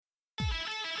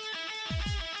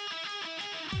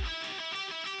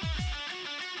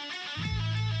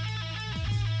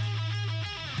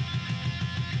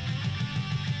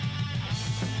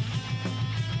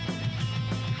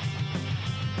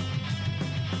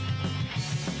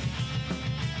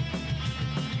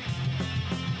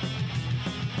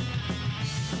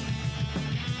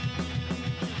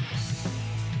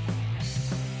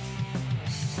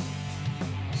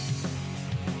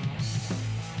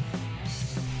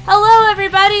Hello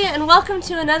everybody, and welcome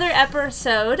to another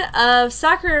episode of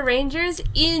Sakura Rangers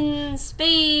in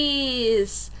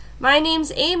Space. My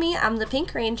name's Aimee, I'm the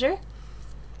Pink Ranger.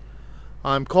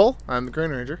 I'm Cole, I'm the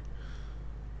Green Ranger.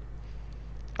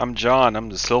 I'm Jon, I'm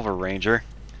the Silver Ranger.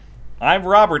 I'm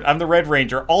Robert, I'm the Red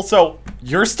Ranger. Also,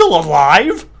 you're still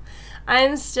alive?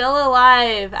 I'm still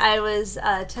alive. I was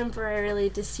temporarily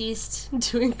deceased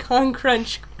doing con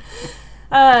crunch.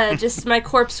 Just my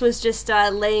corpse was just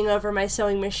laying over my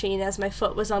sewing machine as my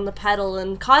foot was on the pedal,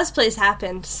 and cosplays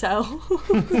happened. So,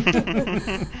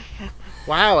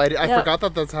 wow, I forgot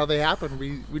that that's how they happen.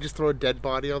 We just throw a dead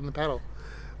body on the pedal.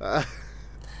 There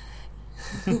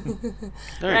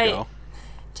right. you go.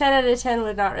 10 out of 10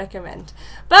 would not recommend.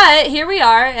 But here we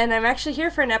are, and I'm actually here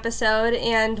for an episode,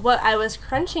 and what I was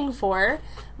crunching for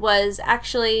was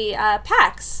actually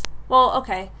PAX. Well,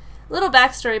 okay. Little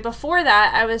backstory. Before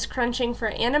that, I was crunching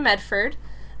for Animedford,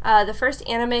 the first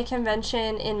anime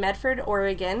convention in Medford,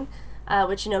 Oregon,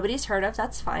 which nobody's heard of.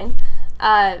 That's fine.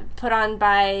 Put on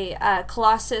by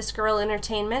Colossus Girl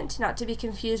Entertainment, not to be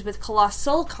confused with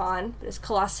Colossal Con, but it's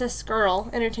Colossus Girl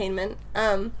Entertainment.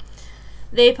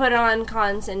 They put on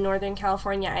cons in Northern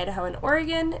California, Idaho, and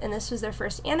Oregon, and this was their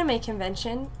first anime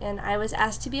convention, and I was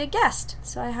asked to be a guest.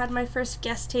 So I had my first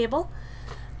guest table.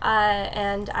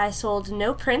 And I sold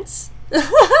no prints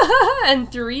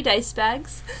and 3 dice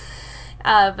bags.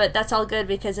 But that's all good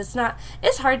because it's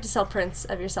hard to sell prints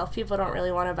of yourself. People don't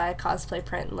really want to buy a cosplay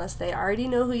print unless they already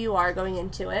know who you are going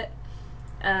into it.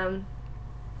 And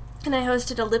I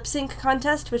hosted a lip sync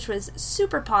contest, which was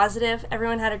super positive.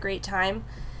 Everyone had a great time.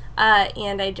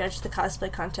 And I judged the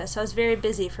cosplay contest. So I was very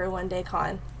busy for a one-day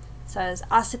con. So I was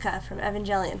Asuka from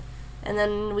Evangelion. And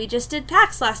then we just did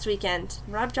PAX last weekend.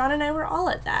 Rob, Jon, and I were all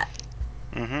at that.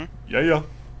 Mm-hmm. Yeah.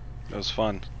 It was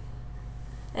fun.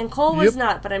 And Cole was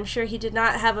not, but I'm sure he did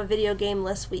not have a video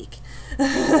game-less week.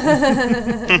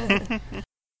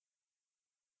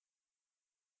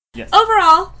 Yes.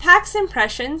 Overall, PAX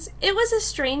impressions, it was a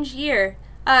strange year.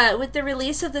 With the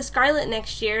release of the Scarlet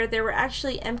next year, there were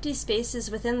actually empty spaces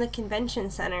within the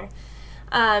convention center.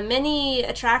 Many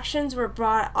attractions were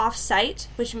brought off-site,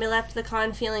 which left the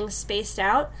con feeling spaced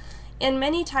out, and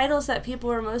many titles that people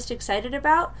were most excited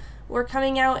about were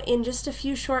coming out in just a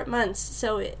few short months,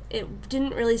 so it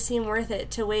didn't really seem worth it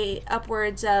to wait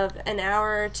upwards of an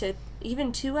hour to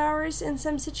even 2 hours in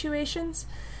some situations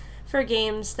for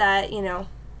games that,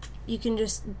 you can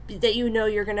just, that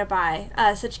you're going to buy.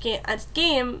 The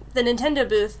Nintendo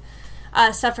booth,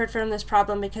 suffered from this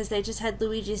problem because they just had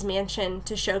Luigi's Mansion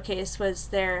to showcase was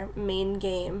their main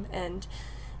game, and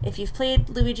if you've played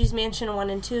Luigi's Mansion 1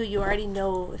 and 2, you already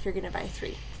know if you're going to buy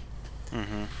 3.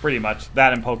 Mm-hmm. Pretty much.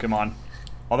 That and Pokemon.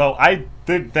 Although I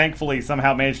did thankfully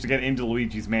somehow manage to get into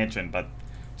Luigi's Mansion, but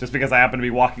just because I happened to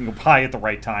be walking by at the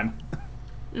right time.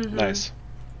 Mm-hmm. Nice.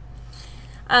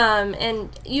 And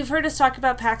you've heard us talk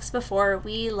about PAX before.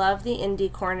 We love the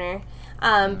Indie Corner.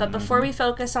 But before we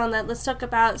focus on that, let's talk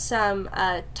about some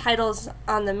titles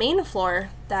on the main floor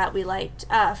that we liked.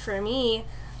 For me,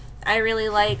 I really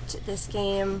liked this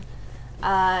game.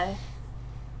 Dun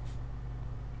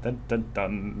dun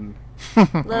dun.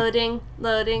 Loading.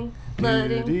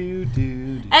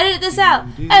 Do, Edit this out!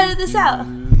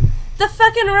 The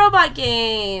fucking robot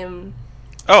game!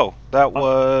 Oh, that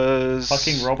was...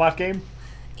 Fucking robot game?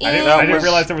 I Yeah. didn't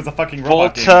realize there was a fucking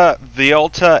robot game.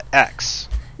 Volta X.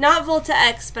 Not Volta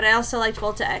X, but I also liked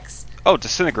Volta X. Oh,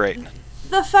 Disintegrate.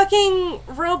 The fucking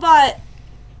robot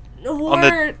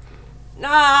word.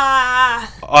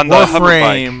 On the hover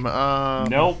bike.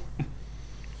 Nope.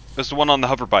 It was the one on the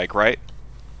hover bike, right?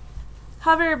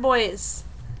 Hover boys.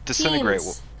 Disintegrate.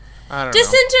 Teams. I don't know.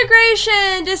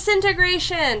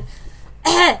 Disintegration.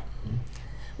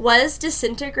 Was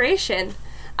Disintegration.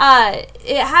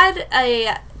 It had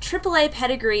a AAA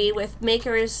pedigree with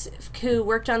makers who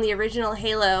worked on the original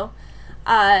Halo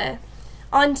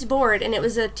on board, and it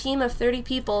was a team of 30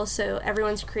 people, so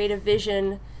everyone's creative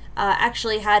vision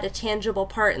actually had a tangible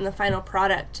part in the final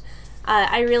product.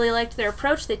 I really liked their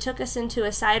approach. They took us into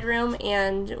a side room,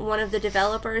 and one of the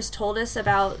developers told us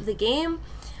about the game.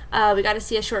 We got to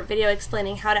see a short video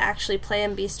explaining how to actually play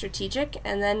and be strategic,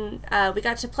 and then we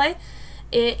got to play.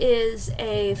 It is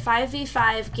a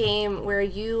 5v5 game where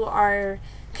you are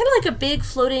kind of like a big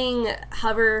floating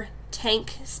hover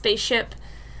tank spaceship.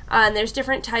 And there's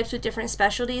different types with different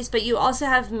specialties, but you also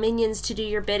have minions to do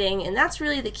your bidding, and that's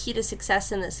really the key to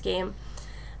success in this game.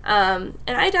 And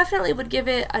I definitely would give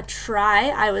it a try.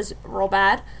 I was real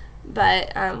bad,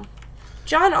 but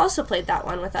John also played that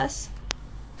one with us.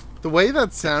 The way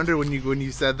that sounded when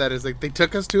you said that is like they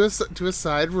took us to a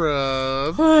side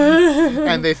room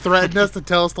and they threatened us to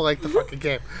tell us to like the fucking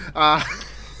game.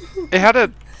 It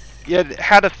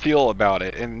had a feel about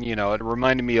it, and it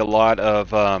reminded me a lot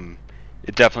of.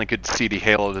 It definitely could see the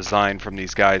Halo design from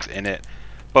these guys in it.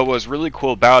 But what was really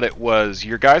cool about it was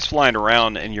your guys flying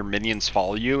around and your minions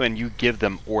follow you, and you give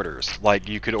them orders. Like,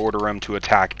 you could order them to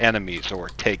attack enemies or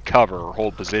take cover or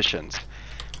hold positions.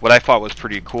 What I thought was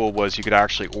pretty cool was you could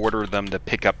actually order them to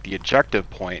pick up the objective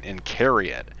point and carry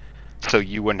it. So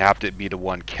you wouldn't have to be the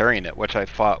one carrying it, which I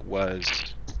thought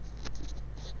was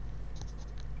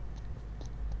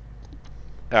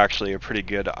actually a pretty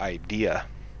good idea.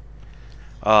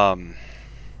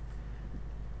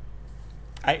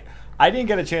 I didn't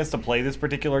get a chance to play this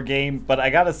particular game, but I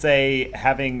gotta say,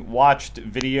 having watched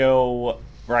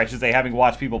having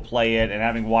watched people play it, and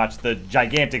having watched the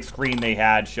gigantic screen they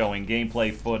had showing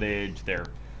gameplay footage, their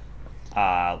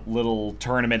little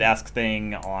tournament-esque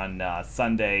thing on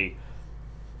Sunday,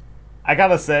 I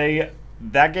gotta say,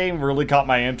 that game really caught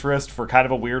my interest for kind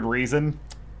of a weird reason,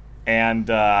 and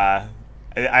I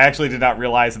actually did not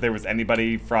realize that there was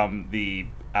anybody from the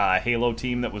Halo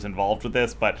team that was involved with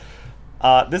this, but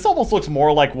this almost looks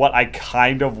more like what I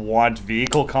kind of want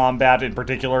vehicle combat in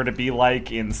particular to be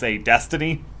like in, say,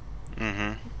 Destiny.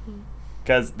 Mm-hmm.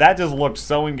 Because that just looked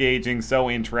so engaging, so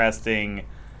interesting,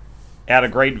 had a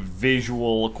great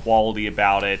visual quality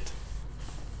about it.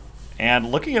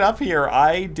 And looking it up here,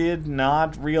 I did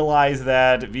not realize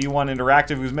that V1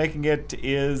 Interactive, who's making it,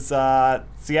 is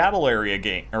Seattle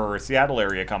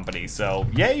area company. So,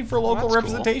 yay for local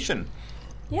representation.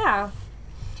 Cool. Yeah.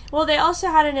 Well, they also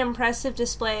had an impressive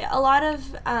display. A lot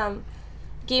of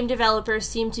game developers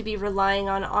seem to be relying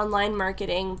on online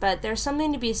marketing, but there's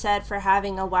something to be said for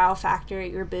having a wow factor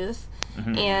at your booth.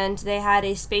 Mm-hmm. And they had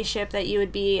a spaceship that you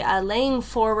would be laying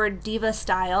forward diva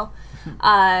style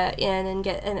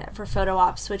in for photo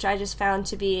ops, which I just found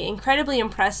to be incredibly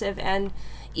impressive and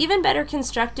even better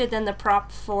constructed than the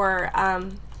prop for.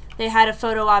 They had a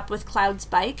photo op with Cloud's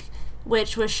bike,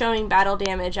 which was showing battle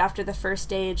damage after the first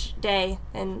day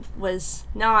and was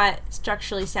not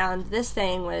structurally sound. This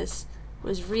thing was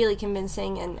really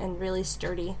convincing and really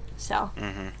sturdy. So.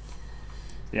 Mm-hmm.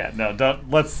 Yeah, no,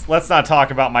 let's not talk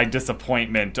about my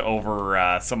disappointment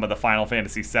over some of the Final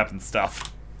Fantasy VII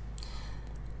stuff.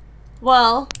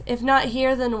 Well, if not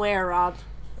here, then where, Rob?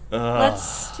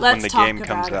 Let's when the talk game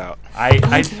comes about out. I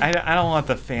don't want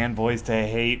the fanboys to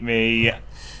hate me.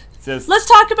 Let's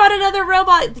talk about another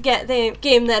robot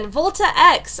game then. Volta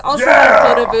X, also had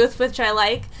a photo booth, which I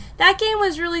like. That game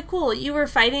was really cool. You were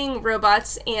fighting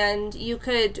robots, and you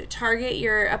could target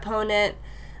your opponent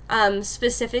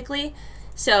specifically.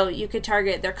 So you could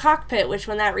target their cockpit, which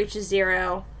when that reaches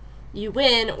 0, you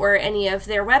win, or any of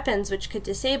their weapons, which could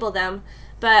disable them.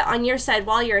 But on your side,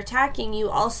 while you're attacking, you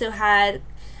also had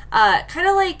kind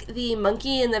of like the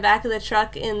monkey in the back of the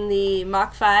truck in the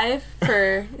Mach 5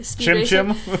 for speed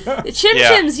racing.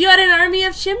 Chim-chims! You had an army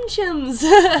of chim-chims!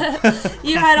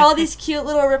 You had all these cute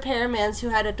little repairmans who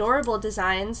had adorable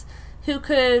designs who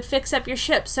could fix up your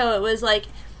ship. So it was like...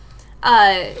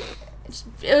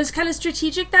 it was kind of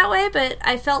strategic that way, but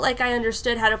I felt like I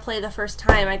understood how to play the first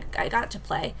time I got to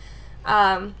play.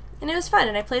 And it was fun,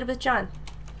 and I played it with John.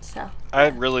 So I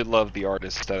really love the art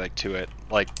aesthetic to it.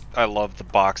 Like, I love the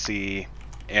boxy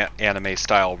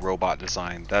anime-style robot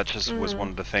design. That just was one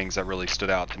of the things that really stood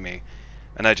out to me.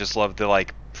 And I just loved the,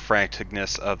 like,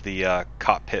 franticness of the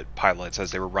cockpit pilots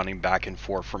as they were running back and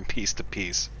forth from piece to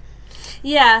piece.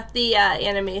 Yeah, the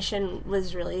animation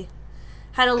was really...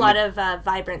 had a lot of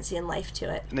vibrancy and life to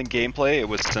it. And the gameplay, it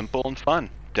was simple and fun.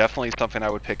 Definitely something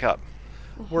I would pick up.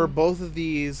 Were both of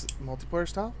these multiplayer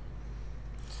style?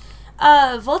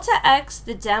 Volta X,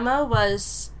 the demo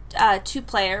was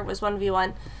 2-player, was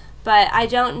 1v1, but I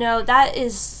don't know. That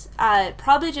is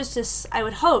probably just I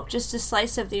would hope, just a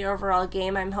slice of the overall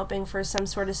game. I'm hoping for some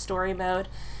sort of story mode.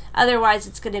 Otherwise,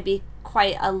 it's going to be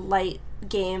quite a light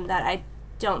game that I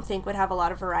don't think would have a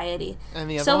lot of variety. And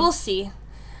the other so one? We'll see.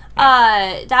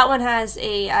 That one has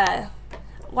a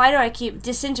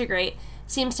Disintegrate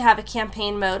seems to have a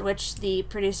campaign mode, which the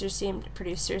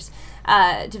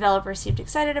developers seemed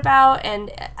excited about,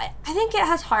 and I think it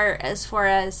has heart as far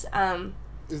as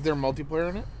is there multiplayer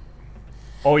in it?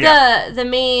 Oh, yeah. The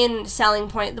main selling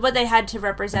point, what they had to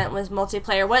represent was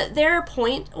multiplayer. What their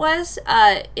point was,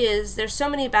 is there's so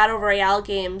many Battle Royale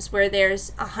games where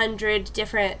there's 100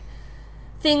 different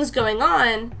things going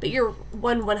on, but you're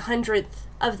 1/100th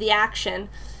of the action.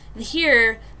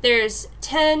 Here, there's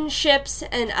 10 ships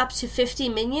and up to 50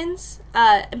 minions.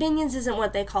 Minions isn't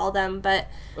what they call them, but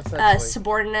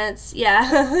subordinates.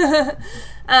 Yeah.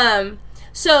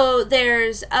 So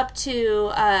there's up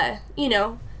to,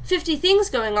 50 things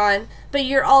going on, but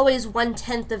you're always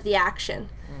 1/10 of the action,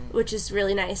 which is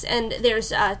really nice. And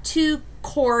there's 2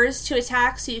 cores to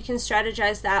attack, so you can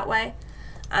strategize that way.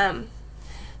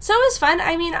 So it was fun.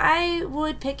 I mean, I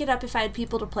would pick it up if I had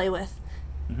people to play with.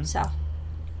 Mm-hmm. So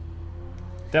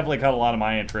definitely caught a lot of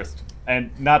my interest. And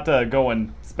not to go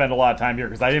and spend a lot of time here,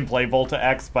 because I didn't play Volta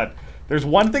X, but there's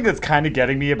one thing that's kind of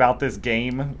getting me about this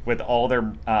game with all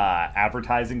their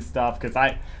advertising stuff, because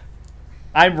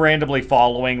I'm randomly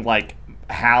following like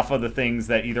half of the things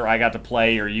that either I got to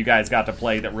play or you guys got to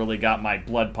play that really got my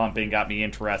blood pumping, got me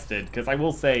interested. Because I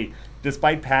will say,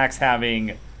 despite PAX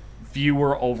having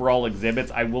fewer overall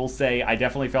exhibits, I will say I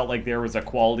definitely felt like there was a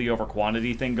quality over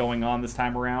quantity thing going on this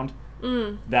time around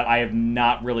that I have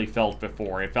not really felt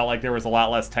before. It felt like there was a lot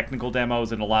less technical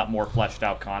demos and a lot more fleshed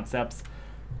out concepts.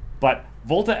 But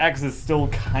Volta X is still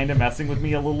kind of messing with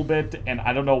me a little bit, and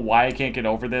I don't know why I can't get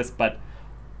over this, but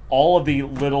all of the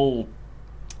little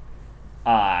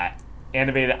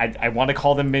animated, I want to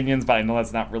call them minions, but I know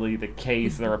that's not really the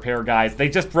case. They're repair guys. They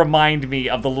just remind me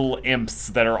of the little imps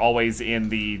that are always in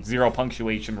the zero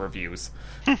punctuation reviews.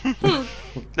 That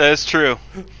is true.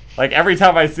 Like, every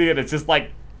time I see it, it's just like,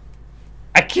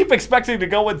 I keep expecting to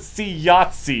go and see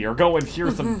Yahtzee or go and hear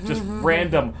some just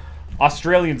random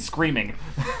Australian screaming.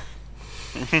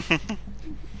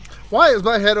 Why is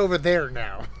my head over there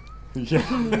now?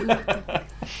 Yeah.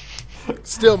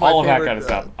 Still my all favorite. All of that kind of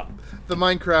stuff. The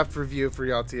Minecraft review for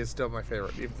Yahtzee is still my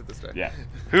favorite, even to this day. Yeah.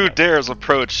 Who dares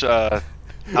approach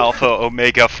Alpha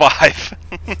Omega 5?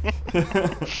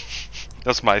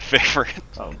 That's my favorite.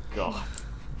 Oh, God.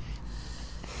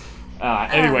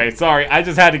 Anyway, sorry. I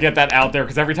just had to get that out there,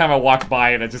 because every time I walked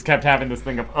by it, I just kept having this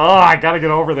thing of, I gotta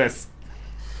get over this.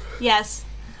 Yes.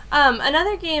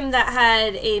 Another game that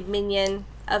had a minion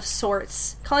of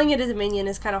sorts, calling it as a minion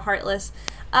is kind of heartless,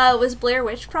 was Blair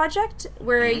Witch Project,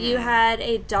 where you had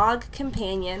a dog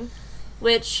companion,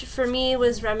 which for me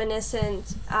was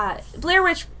reminiscent. Blair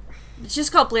Witch, it's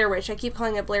just called Blair Witch. I keep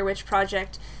calling it Blair Witch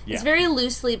Project. Yeah. It's very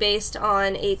loosely based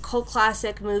on a cult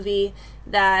classic movie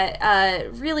that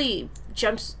really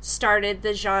jump-started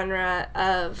the genre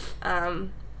of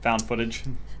found footage.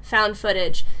 Found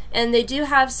footage. And they do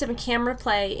have some camera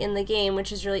play in the game,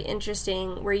 which is really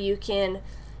interesting, where you can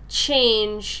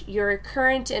change your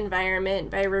current environment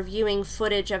by reviewing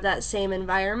footage of that same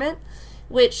environment,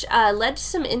 which led to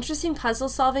some interesting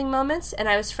puzzle-solving moments, and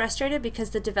I was frustrated because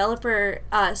the developer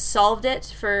solved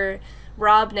it for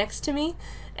Rob next to me,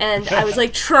 and I was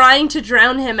like trying to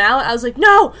drown him out. I was like,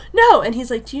 no, and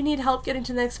he's like, do you need help getting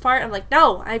to the next part? I'm like,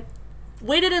 no, I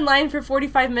waited in line for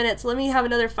 45 minutes. Let me have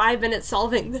another 5 minutes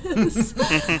solving this.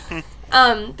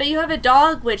 But you have a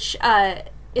dog, which I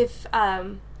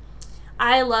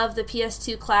love the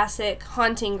PS2 classic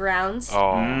Haunting Grounds,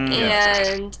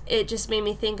 and it just made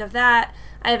me think of that.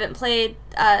 I haven't played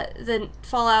the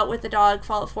Fallout with the dog,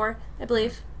 Fallout 4, I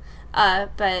believe.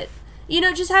 But,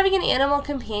 just having an animal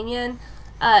companion,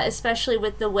 especially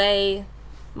with the way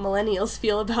millennials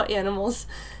feel about animals,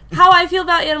 how I feel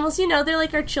about animals, they're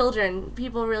like our children.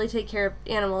 People really take care of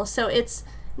animals, so it's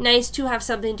nice to have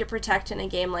something to protect in a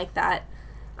game like that.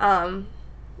 And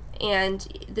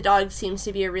the dog seems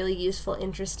to be a really useful,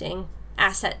 interesting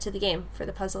asset to the game for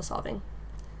the puzzle solving.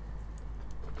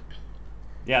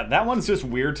 Yeah, that one's just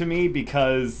weird to me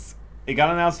because it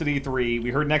got announced at E3,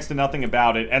 we heard next to nothing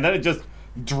about it, and then it just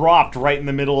dropped right in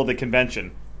the middle of the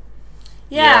convention.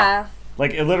 Yeah.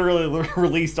 Like, it literally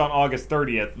released on August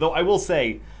 30th. Though I will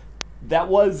say, that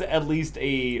was at least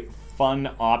a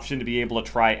fun option to be able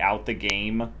to try out the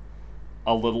game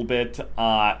a little bit.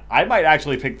 I might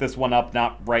actually pick this one up,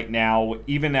 not right now,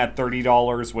 even at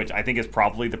 $30, which I think is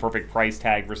probably the perfect price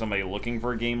tag for somebody looking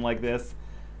for a game like this.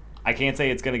 I can't say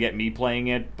it's going to get me playing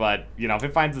it, but, if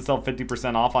it finds itself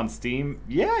 50% off on Steam,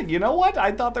 yeah, you know what?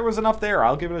 I thought there was enough there.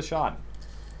 I'll give it a shot.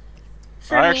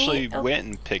 I actually went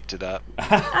and picked it up.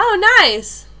 Oh,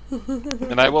 nice!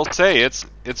 And I will say, it's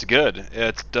good.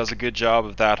 It does a good job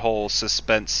of that whole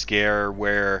suspense scare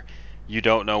where you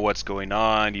don't know what's going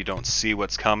on, you don't see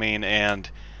what's coming, and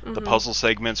the puzzle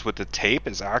segments with the tape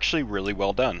is actually really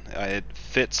well done. It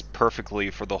fits perfectly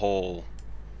for the whole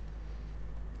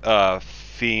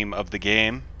theme of the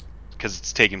game, because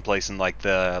it's taking place in like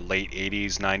the late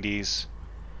 80s, 90s.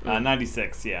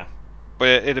 96, yeah. But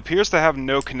it appears to have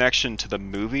no connection to the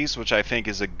movies, which I think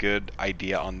is a good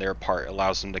idea on their part. It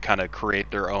allows them to kind of create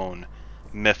their own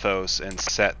mythos and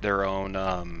set their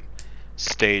own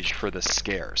stage for the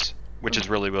scares, which is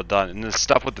really well done. And the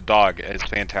stuff with the dog is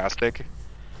fantastic.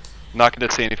 I'm not going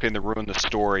to say anything to ruin the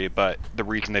story, but the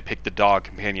reason they picked the dog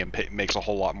companion makes a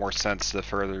whole lot more sense the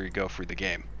further you go through the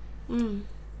game.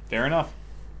 Fair enough.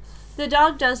 The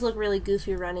dog does look really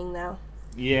goofy running, though.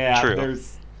 Yeah, True.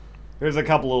 There's a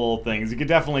couple of little things. You could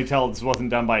definitely tell this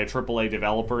wasn't done by a AAA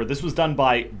developer. This was done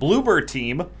by Bloober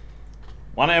Team.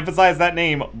 Want to emphasize that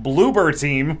name, Bloober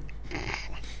Team.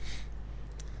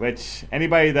 Which,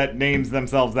 anybody that names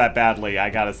themselves that badly, I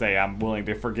gotta say, I'm willing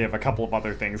to forgive a couple of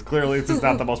other things. Clearly, this is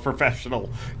not the most professional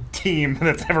team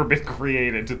that's ever been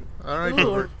created. All right,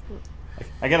 Bloober.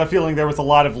 I get a feeling there was a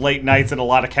lot of late nights and a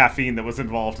lot of caffeine that was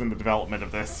involved in the development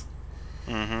of this.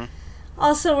 Mm-hmm.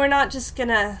 Also, we're not just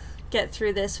gonna get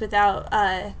through this without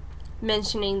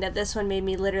mentioning that this one made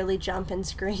me literally jump and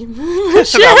scream.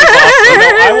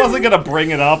 I wasn't gonna bring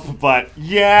it up, but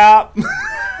yeah.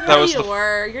 That was you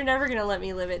were. You're never gonna let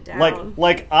me live it down.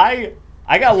 I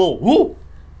got a little whoo.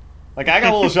 I got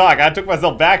a little shock. I took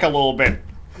myself back a little bit.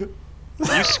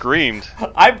 You screamed.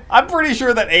 I'm pretty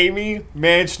sure that Aimee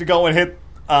managed to go and hit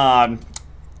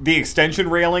the extension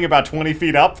railing about 20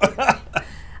 feet up.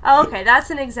 Oh, okay,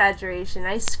 that's an exaggeration.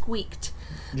 I squeaked.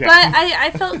 Yeah. But I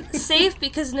felt safe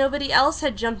because nobody else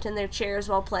had jumped in their chairs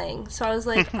while playing. So I was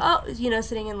like,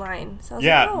 sitting in line. So I was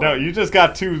like, oh. No, you just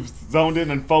got too zoned in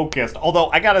and focused.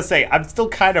 Although, I gotta say, I'm still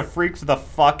kind of freaked the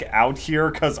fuck out here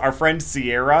because our friend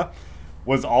Sierra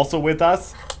was also with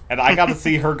us. And I got to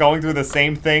see her going through the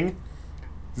same thing.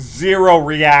 Zero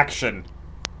reaction.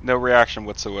 No reaction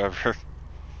whatsoever.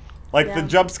 The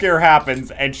jump scare happens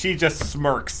and she just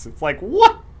smirks. It's like,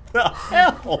 what the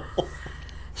hell?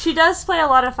 She does play a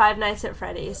lot of Five Nights at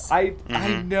Freddy's. I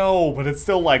know, but it's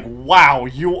still like, wow,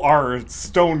 you are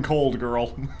stone cold,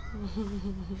 girl.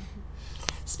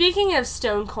 Speaking of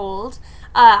stone cold,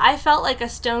 I felt like a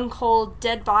stone cold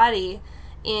dead body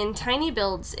in Tiny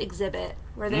Build's exhibit,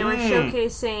 where they were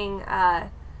showcasing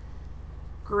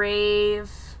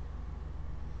Grave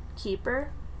Keeper.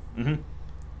 Mm-hmm.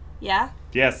 Yeah?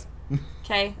 Yes.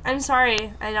 Okay. I'm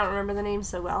sorry. I don't remember the name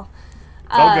so well.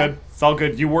 It's all good. It's all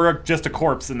good. You were just a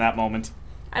corpse in that moment.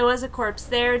 I was a corpse.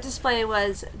 Their display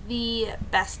was the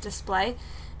best display.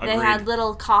 They Agreed. had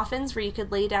little coffins where you could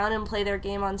lay down and play their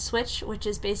game on Switch, which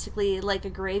is basically like a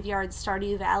graveyard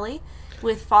Stardew Valley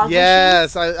with fog machines.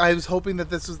 Yes, I was hoping that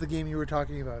this was the game you were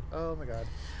talking about. Oh my god.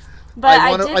 But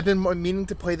I've been meaning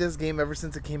to play this game ever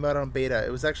since it came out on beta.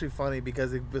 It was actually funny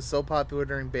because it was so popular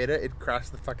during beta, it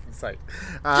crashed the fucking site.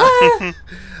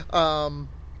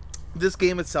 This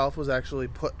game itself was actually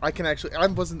I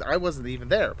wasn't even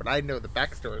there, but I know the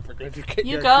backstory for Grave Keeper.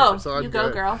 You go. So I'm you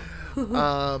go, good.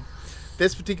 girl.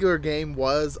 This particular game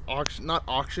was not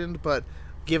auctioned, but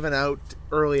given out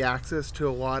early access to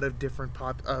a lot of different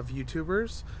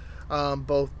YouTubers.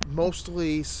 Both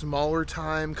mostly smaller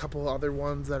time, couple other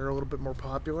ones that are a little bit more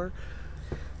popular.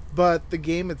 But the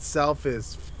game itself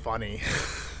is funny.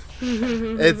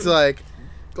 It's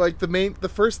the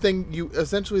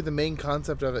main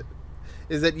concept of it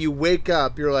is that you wake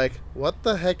up, you're like, what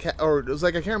the heck? Or it was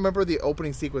like, I can't remember the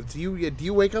opening sequence. Do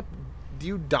you wake up? Do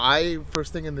you die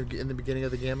first thing in the beginning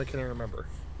of the game? I can't remember.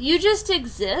 You just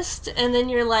exist, and then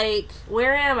you're like,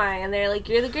 where am I? And they're like,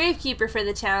 you're the gravekeeper for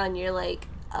the town. You're like,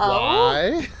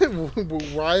 oh. Why?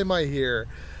 Why am I here?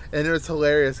 And it was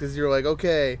hilarious because you're like,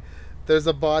 okay, there's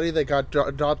a body that got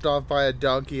dropped off by a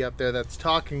donkey up there that's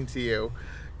talking to you.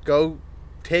 Go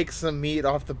take some meat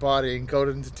off the body and go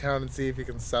into town and see if you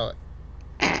can sell it.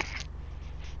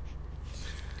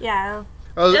 Yeah.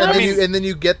 Oh, and then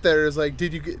you get there. It's like, do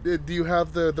you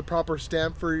have the proper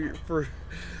stamp for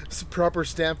proper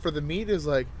stamp for the meat? Is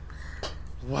like,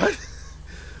 what?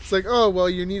 It's like, oh well,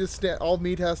 you need a stamp. All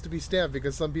meat has to be stamped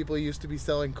because some people used to be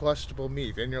selling questionable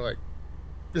meat, and you're like,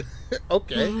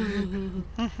 okay.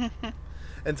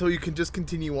 And so you can just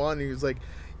continue on. And he was like,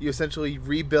 you essentially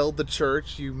rebuild the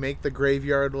church. You make the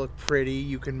graveyard look pretty.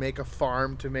 You can make a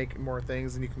farm to make more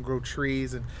things, and you can grow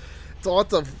trees and.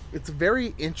 It's a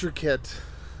very intricate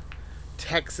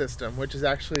tech system, which is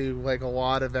actually like a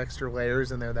lot of extra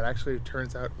layers in there that actually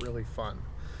turns out really fun.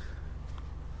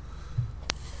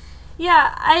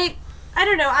 Yeah, I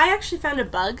don't know. I actually found a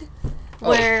bug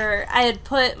where I had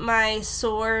put my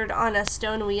sword on a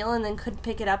stone wheel and then couldn't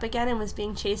pick it up again and was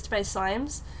being chased by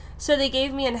slimes. So they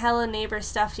gave me a Hello Neighbor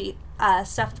stuffed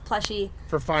plushie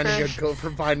for finding a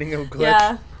glitch.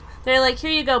 Yeah. They're like, here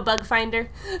you go, bug finder.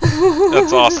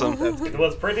 That's awesome. It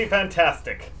was pretty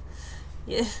fantastic.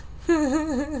 Yeah.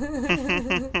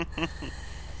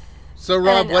 So,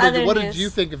 Rob, And what other did news. you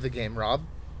think of the game, Rob?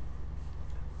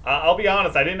 I'll be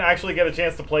honest, I didn't actually get a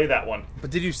chance to play that one.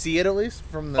 But did you see it at least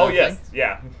from the? Oh, yes, thing?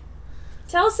 yeah.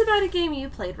 Tell us about a game you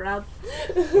played, Rob.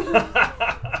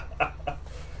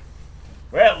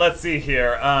 Well, let's see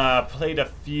here. Played a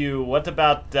few. What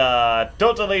about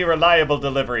Totally Reliable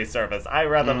Delivery Service? I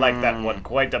rather like that one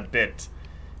quite a bit. It's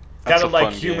That's kind of a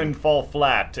like fun Human game. Fall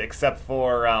Flat, except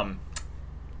for, how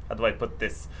do I put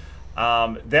this?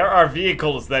 There are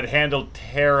vehicles that handle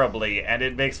terribly, and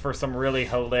it makes for some really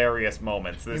hilarious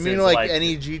moments. This You mean is like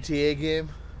any GTA game?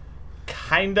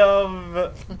 kind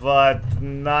of, but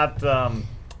not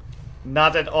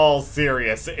at all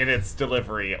serious in its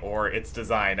delivery or its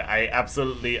design. I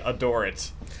absolutely adore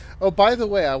it. Oh, by the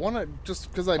way, I want to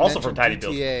just because I Also mentioned from Tiny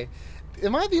GTA.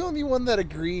 Am I the only one that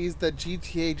agrees that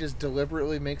GTA just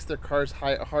deliberately makes their cars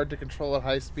hard to control at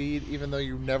high speed, even though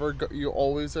you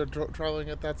always are traveling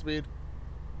at that speed?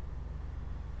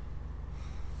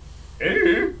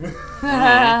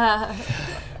 I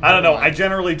don't know. I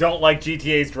generally don't like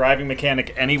GTA's driving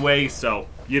mechanic anyway, so,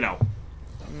 you know.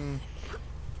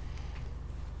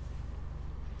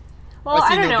 Well, I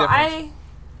see I don't no know. difference.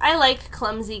 I like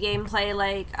clumsy gameplay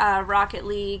like Rocket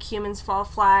League, Humans Fall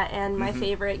Flat, and my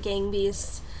favorite, Gang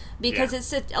Beasts, because Yeah.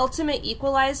 it's an ultimate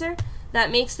equalizer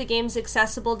that makes the games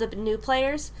accessible to new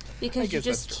players, because you guess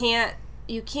just that's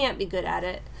can't be good at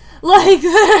it. Like,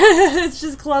 it's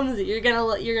just clumsy. You're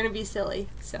gonna be silly.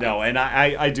 So. No, and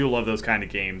I do love those kind of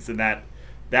games, and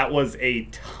that was a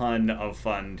ton of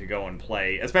fun to go and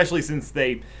play, especially since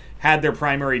they had their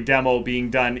primary demo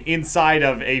being done inside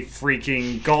of a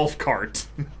freaking golf cart.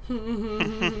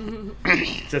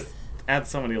 Just add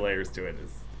so many layers to it.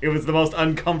 It was the most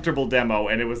uncomfortable demo,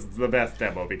 and it was the best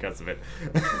demo because of it.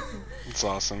 It's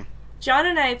awesome. John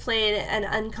and I played an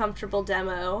uncomfortable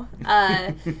demo.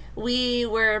 We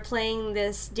were playing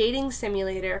this dating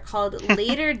simulator called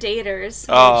Later Daters.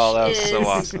 Oh, which that's so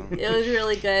awesome. It was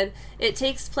really good. It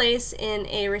takes place in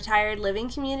a retired living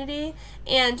community,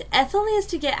 and Ethel needs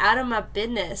to get out of my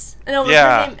business. No, was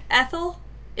her name Ethel?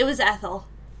 It was Ethel.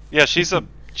 Yeah, she's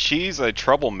a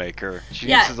troublemaker. She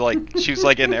was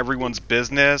like in everyone's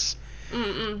business,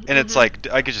 and it's like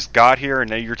I just got here and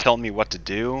now you're telling me what to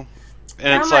do.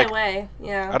 And On it's my like, way,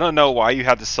 yeah. I don't know why you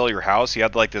had to sell your house. You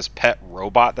had like this pet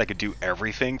robot that could do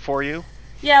everything for you.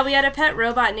 Yeah, we had a pet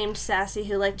robot named Sassy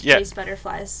who liked to chase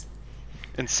butterflies.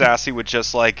 And Sassy would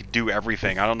just like do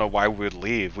everything. I don't know why we would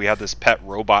leave. We had this pet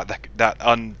robot that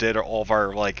undid all of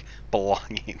our like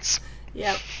belongings.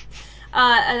 Yep.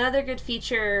 Another good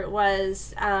feature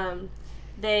was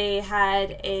they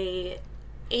had a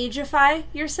ageify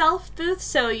yourself booth,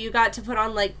 so you got to put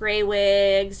on like gray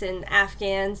wigs and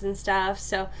Afghans and stuff.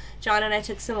 So John and I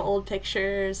took some old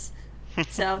pictures.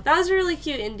 So that was a really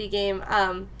cute indie game.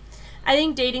 I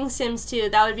think dating sims too,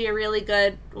 that would be a really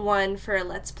good one for a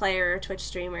Let's Player or Twitch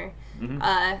streamer,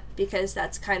 because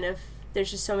that's kind of,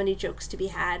 there's just so many jokes to be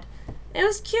had. It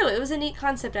was cute. It was a neat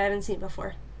concept I haven't seen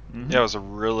before. Yeah, it was a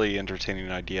really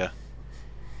entertaining idea.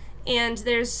 And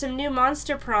there's some new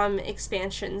Monster Prom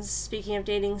expansions, speaking of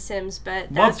dating sims, but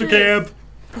Monster Camp!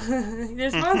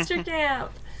 There's Monster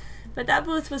Camp! But that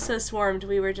booth was so swarmed,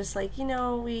 we were just like, we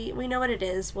know what it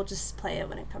is, we'll just play it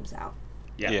when it comes out.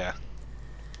 Yeah.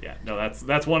 Yeah, no,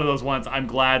 that's one of those ones. I'm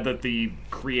glad that the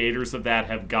creators of that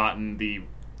have gotten the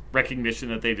recognition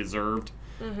that they deserved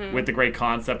with the great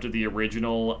concept of the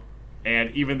original. And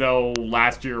even though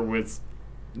last year was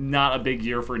not a big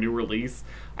year for a new release,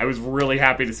 I was really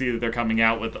happy to see that they're coming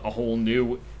out with a whole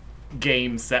new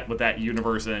game set with that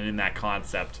universe and in that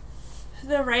concept.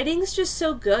 The writing's just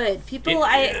so good. People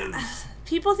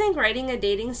think writing a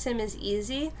dating sim is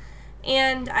easy,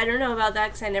 and I don't know about that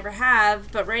because I never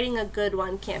have, but writing a good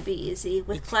one can't be easy,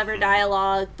 with clever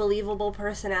dialogue, believable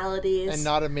personalities. And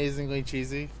not amazingly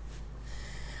cheesy.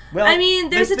 Well, I mean,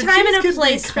 there's a time and a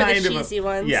place for the kind of cheesy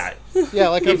ones. Yeah. Yeah,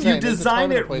 like I'm If saying, you there's a design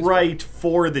time and a it place right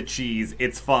for the cheese,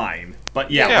 it's fine.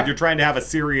 But yeah, when you're trying to have a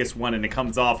serious one and it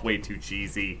comes off way too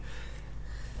cheesy,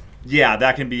 yeah,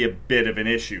 that can be a bit of an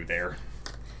issue there.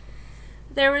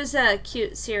 There was a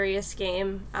cute, serious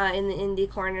game in the indie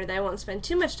corner that I won't spend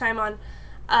too much time on,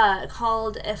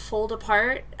 called A Fold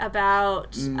Apart,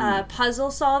 about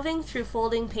puzzle solving through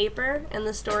folding paper, and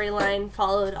the storyline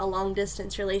followed a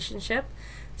long-distance relationship.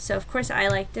 So, of course, I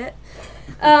liked it.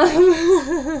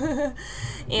 And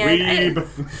Weeb.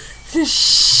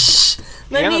 shh!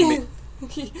 Let me...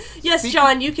 Yes,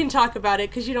 John, you can talk about it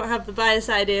because you don't have the bias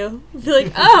I do. Be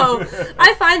like, oh,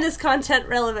 I find this content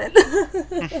relevant.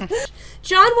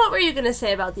 John, what were you going to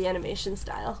say about the animation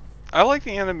style? I like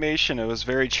the animation. It was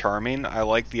very charming. I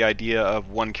like the idea of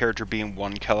one character being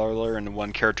one color and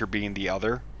one character being the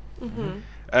other. Mm-hmm.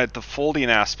 The folding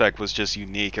aspect was just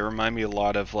unique. It reminded me a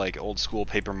lot of like old school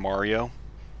Paper Mario.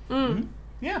 Mm.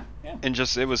 Yeah. And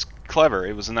just, it was clever.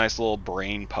 It was a nice little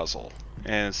brain puzzle.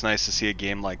 And it's nice to see a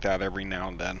game like that every now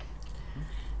and then.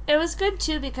 It was good,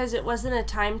 too, because it wasn't a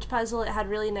timed puzzle. It had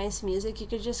really nice music. You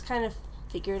could just kind of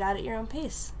figure it out at your own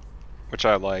pace. Which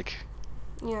I like.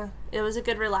 Yeah, it was a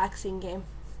good, relaxing game.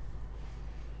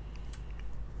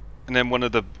 And then one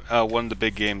of the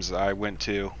big games I went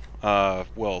to,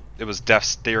 it was Death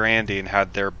Stranding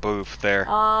had their booth there.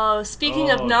 Oh,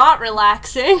 speaking of not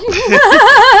relaxing.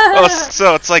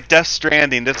 So it's like Death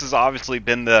Stranding. This has obviously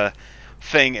been the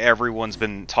thing everyone's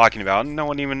been talking about. No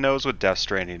one even knows what Death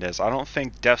Stranding is. I don't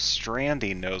think Death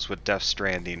Stranding knows what Death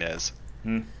Stranding is.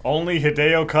 Only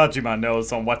Hideo Kojima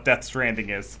knows on what Death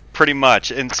Stranding is. Pretty much.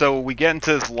 And so we get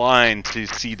into this line to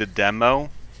see the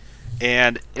demo,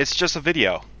 and it's just a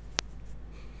video.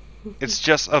 It's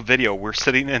just a video. We're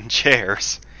sitting in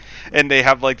chairs, and they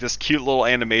have like this cute little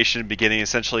animation beginning,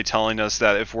 essentially telling us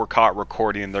that if we're caught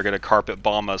recording, they're going to carpet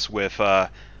bomb us with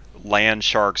land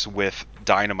sharks with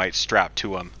dynamite strapped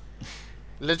to them.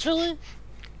 Literally?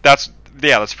 That's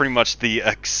pretty much the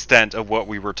extent of what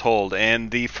we were told. And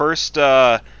the first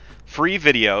free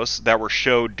videos that were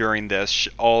showed during this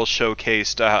all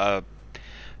showcased,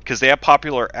 because they have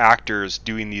popular actors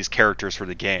doing these characters for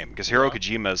the game. Because Hideo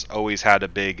Kojima's always had a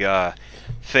big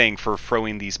thing for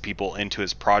throwing these people into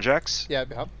his projects. Yeah.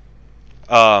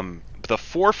 The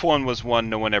fourth one was one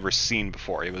no one ever seen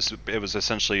before. It was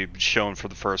essentially shown for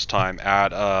the first time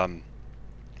at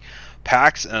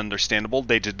PAX, and understandable.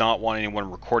 They did not want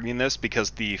anyone recording this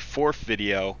because the fourth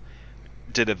video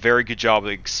did a very good job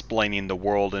of explaining the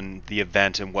world and the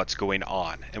event and what's going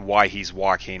on and why he's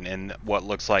walking in what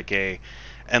looks like a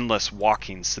endless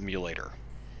walking simulator.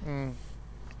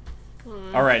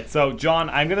 All right, so John,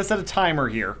 I'm going to set a timer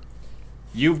here.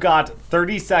 You've got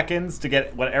 30 seconds to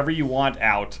get whatever you want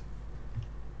out.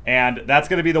 And that's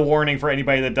going to be the warning for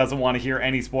anybody that doesn't want to hear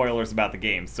any spoilers about the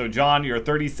game. So, John, your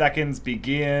 30 seconds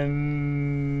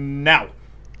begin now.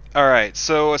 Alright,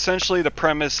 so essentially the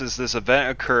premise is this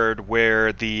event occurred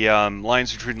where the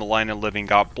lines between the line and living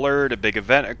got blurred. A big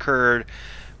event occurred.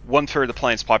 1/3 of the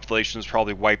planet's population is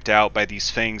probably wiped out by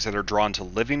these things that are drawn to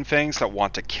living things that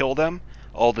want to kill them.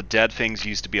 All the dead things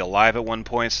used to be alive at one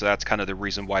point, so that's kind of the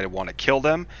reason why they want to kill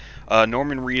them.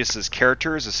 Norman Reedus'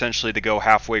 character is essentially to go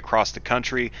halfway across the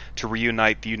country to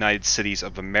reunite the United Cities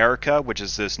of America, which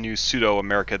is this new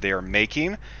pseudo-America they are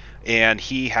making. And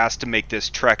he has to make this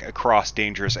trek across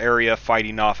dangerous area,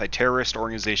 fighting off a terrorist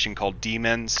organization called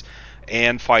Demons,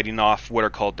 and fighting off what are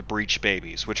called the Breach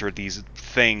Babies, which are these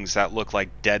things that look like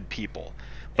dead people.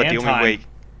 But and the only time. way...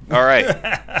 All right.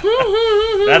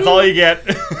 That's all you get.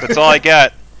 That's all I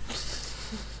get.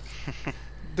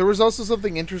 There was also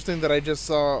something interesting that I just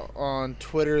saw on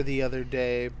Twitter the other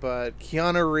day, but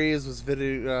Keanu Reeves was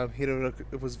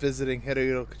visiting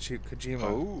Hideo Kojima.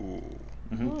 Oh.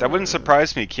 Mm-hmm. That wouldn't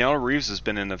surprise me. Keanu Reeves has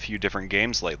been in a few different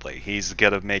games lately. He's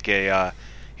going to make a...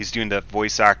 he's doing the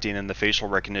voice acting and the facial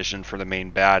recognition for the main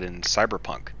bad in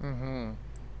Cyberpunk. Mm-hmm.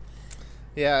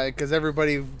 Yeah, because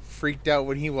everybody freaked out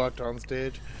when he walked on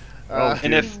stage.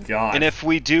 And if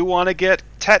we do want to get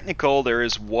technical, there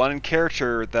is one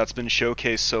character that's been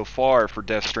showcased so far for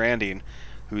Death Stranding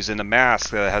who's in a mask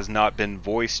that has not been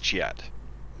voiced yet.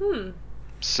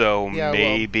 So Yeah,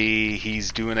 maybe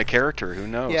he's doing a character. Who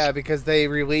knows? Yeah, because they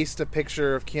released a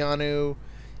picture of Keanu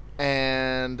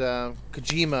and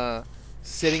Kojima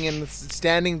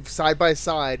standing side by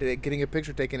side, getting a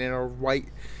picture taken in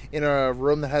a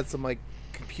room that had some like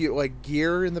computer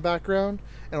gear in the background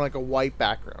and like a white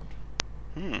background.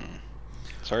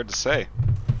 It's hard to say.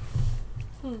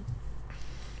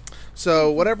 So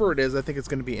whatever it is, I think it's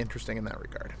going to be interesting in that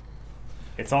regard.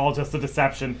 It's all just a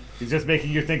deception. He's just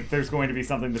making you think there's going to be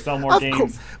something to sell more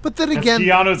games. But then again,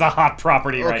 Keanu's a hot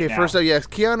property right now. Okay, first, yes,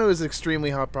 Keanu is extremely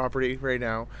hot property right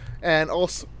now, and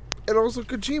also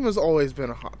Kojima's always been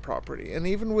a hot property, and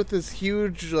even with this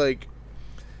huge the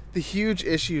huge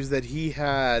issues that he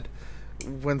had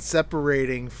when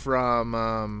separating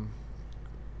from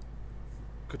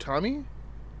Konami.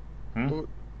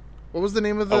 What was the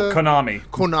name of the? Konami.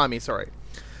 Konami, sorry.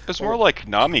 It's more like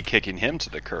Konami kicking him to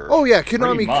the curb. Oh yeah,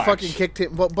 Konami Pretty much. fucking kicked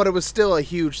him, but it was still a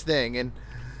huge thing, and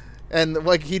And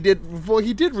like he did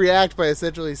react by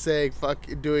essentially saying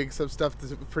doing some stuff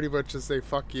to pretty much just say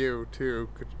 "fuck you" to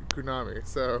Konami.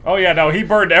 So. Oh yeah, no, he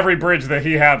burned every bridge that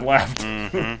he had left.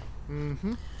 It's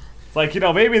like,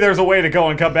 maybe there's a way to go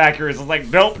and come back here. It's like,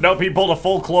 nope. He pulled a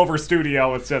full Clover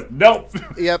Studio. It's just nope.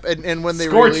 Yep, and when they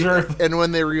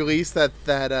released that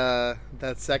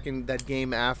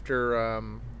game after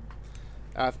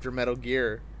Metal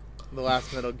Gear, the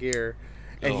last Metal Gear.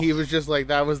 And he was just like,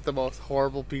 that was the most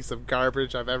horrible piece of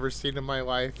garbage I've ever seen in my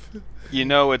life.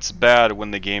 It's bad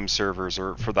when the game servers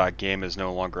for that game is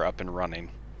no longer up and running.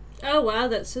 Oh, wow,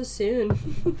 that's so soon.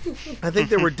 I think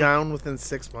they were down within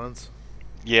 6 months.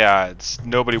 Yeah,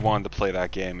 nobody wanted to play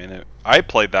that game, and I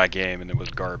played that game, and it was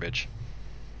garbage.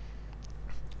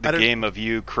 The game of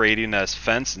you creating a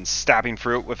fence and stabbing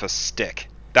through it with a stick.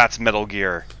 That's Metal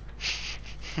Gear.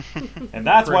 And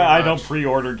that's why I don't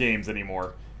pre-order games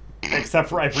anymore. Except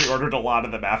for I pre-ordered a lot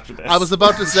of them after this. I was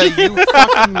about to say, you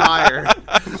fucking liar.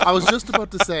 I was just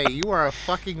about to say, you are a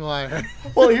fucking liar.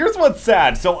 Well, here's what's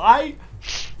sad. So I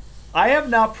have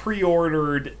not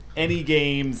pre-ordered any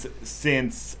games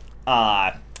since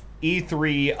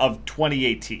E3 of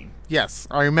 2018. Yes,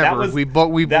 I remember. We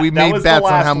made bets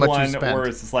on how much you spent. Where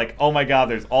it's just like, oh my god,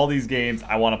 there's all these games.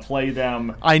 I want to play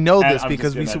them. I know this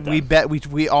because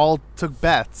we all took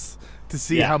bets to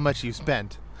see how much you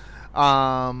spent.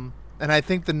 And I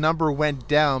think the number went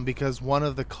down because one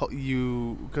of the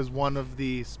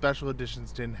special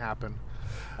editions didn't happen.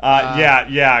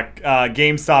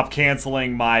 GameStop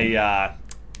canceling my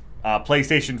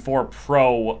PlayStation 4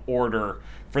 Pro order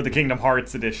for the Kingdom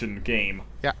Hearts edition game.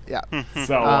 Yeah.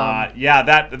 So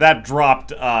that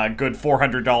dropped a good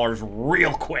 $400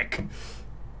 real quick.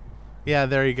 Yeah,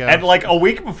 there you go. And like a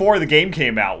week before the game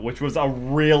came out, which was a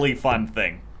really fun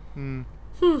thing.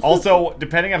 Also,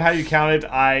 depending on how you count it,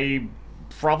 I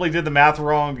probably did the math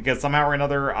wrong because somehow or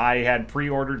another I had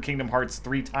pre-ordered Kingdom Hearts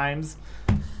 3 times,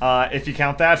 if you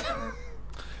count that.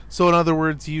 So in other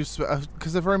words,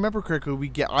 because if I remember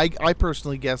correctly, I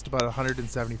personally guessed about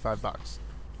 $175.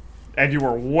 And you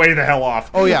were way the hell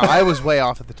off. Oh yeah, I was way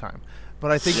off at the time.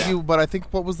 But I think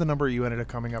what was the number you ended up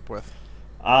coming up with?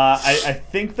 I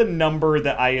think the number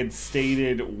that I had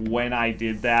stated when I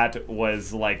did that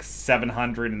was like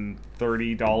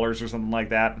 $730 or something like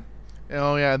that.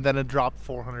 Oh yeah, and then it dropped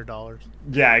 $400.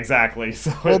 Yeah, exactly.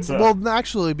 So well,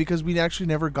 actually, because we actually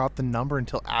never got the number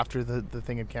until after the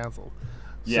thing had canceled.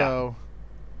 Yeah. So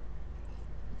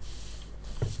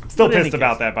still pissed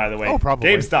about that, by the way. Oh, probably.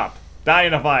 GameStop, die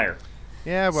in a fire.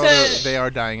 Yeah, well, they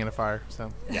are dying in a fire.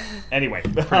 So yeah. Anyway,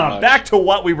 back to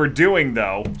what we were doing,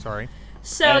 though. Sorry.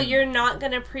 So you're not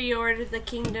gonna pre-order the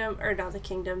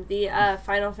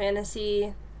Final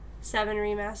Fantasy VII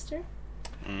remaster?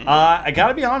 I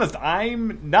gotta be honest,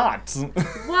 I'm not.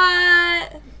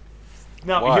 What?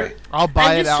 No, why? I'll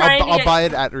buy it. I'll buy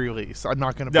it at release. I'm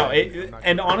not gonna.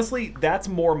 Honestly, that's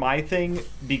more my thing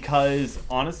because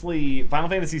honestly, Final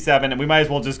Fantasy VII, and we might as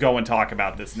well just go and talk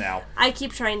about this now. I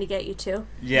keep trying to get you to.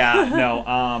 Yeah. No.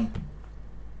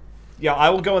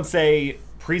 I will go and say,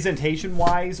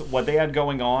 presentation-wise, what they had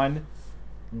going on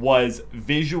was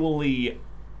visually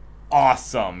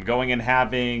awesome. Going and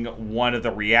having one of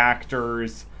the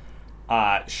reactors,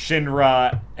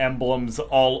 Shinra emblems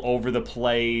all over the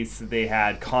place. They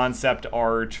had concept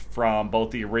art from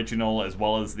both the original as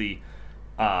well as the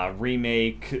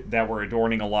remake that were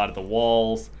adorning a lot of the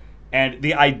walls. And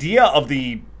the idea of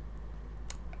the,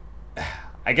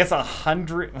 I guess, it's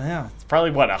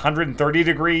probably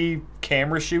 130-degree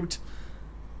camera shoot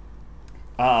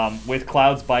with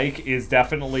Cloud's bike is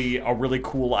definitely a really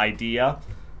cool idea.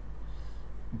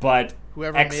 But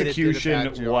whoever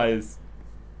execution was...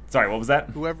 Sorry, what was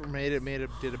that? Whoever made it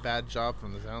did a bad job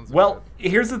from the sounds of it. Well,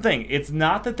 here's the thing. It's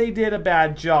not that they did a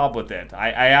bad job with it.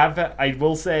 I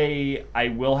will say I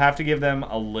will have to give them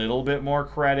a little bit more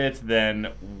credit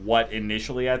than what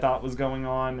initially I thought was going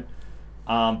on.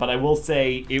 But I will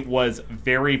say it was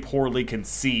very poorly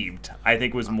conceived, I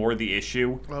think was more the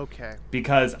issue. Okay.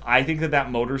 Because I think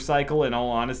that motorcycle, in all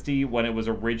honesty, when it was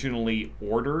originally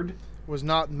ordered... was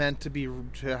not meant to be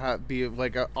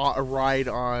like a ride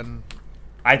on...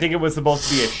 I think it was supposed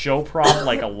to be a show prop,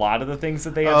 like a lot of the things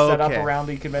that they have set up around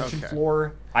the convention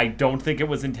floor. I don't think it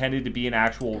was intended to be an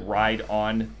actual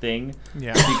ride-on thing.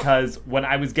 Yeah. Because when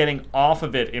I was getting off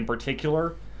of it in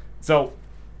particular... So,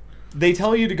 they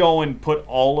tell you to go and put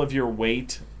all of your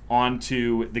weight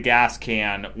onto the gas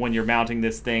can when you're mounting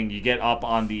this thing. You get up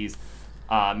on these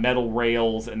metal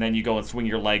rails, and then you go and swing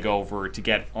your leg over to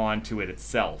get onto it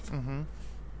itself. Mm-hmm.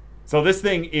 So this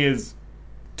thing is...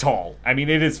 tall. I mean,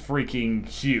 it is freaking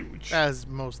huge. As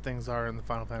most things are in the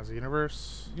Final Fantasy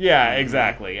universe. Yeah,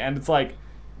 exactly. And it's like,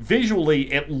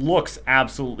 visually, it looks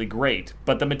absolutely great,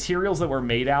 but the materials that were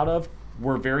made out of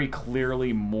were very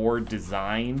clearly more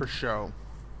designed For show.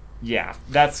 Yeah,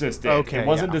 that's just it. Okay, it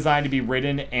wasn't designed to be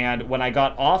ridden, and when I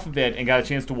got off of it and got a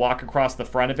chance to walk across the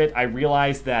front of it, I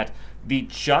realized that the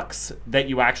chucks that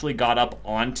you actually got up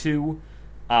onto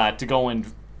to go and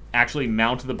actually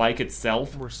mount the bike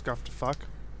itself... We're scuffed to fuck.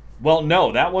 Well,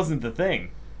 no, that wasn't the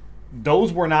thing.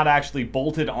 Those were not actually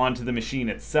bolted onto the machine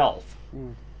itself.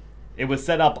 Ooh. It was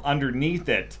set up underneath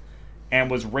it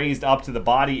and was raised up to the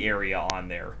body area on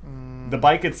there. The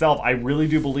bike itself, I really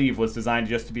do believe, was designed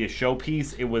just to be a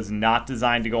showpiece. It was not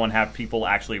designed to go and have people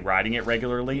actually riding it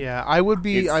regularly. Yeah, I would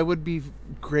be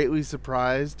greatly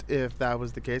surprised if that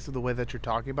was the case, of the way that you're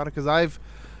talking about it, because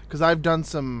I've done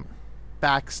some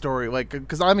backstory, like,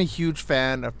 because I'm a huge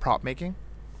fan of prop making.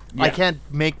 Yeah. I can't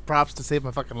make props to save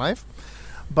my fucking life,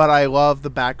 but I love the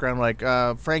background. Like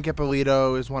Frank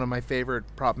Ippolito is one of my favorite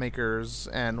prop makers,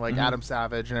 and like Adam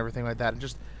Savage and everything like that, and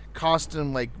just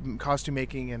costume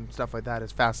making and stuff like that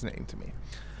is fascinating to me.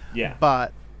 Yeah.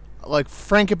 But like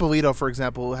Frank Ippolito, for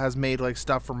example, has made like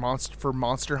stuff for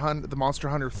Monster Hunt, the Monster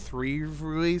Hunter 3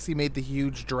 release. He made the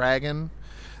huge dragon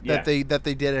that they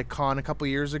did at Con a couple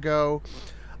years ago.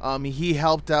 He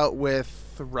helped out with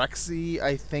Rexy,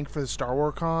 I think, for the Star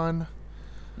Wars Con.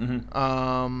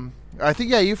 I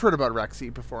think, you've heard about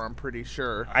Rexy before, I'm pretty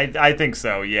sure. I think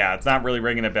so, yeah. It's not really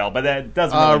ringing a bell, but that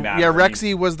doesn't really matter. Yeah,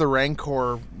 Rexy was the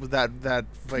Rancor that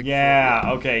like...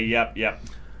 Yeah, okay, yep.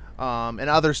 And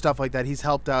other stuff like that. He's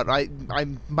helped out. I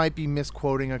might be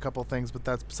misquoting a couple things, but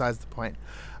that's besides the point.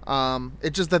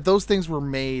 It's just that those things were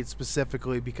made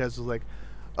specifically because it was like,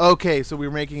 okay, so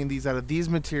we're making these out of these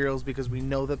materials because we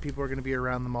know that people are going to be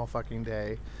around them all fucking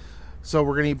day. So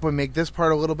we're going to make this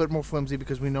part a little bit more flimsy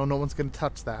because we know no one's going to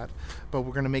touch that. But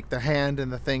we're going to make the hand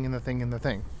and the thing and the thing and the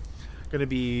thing going to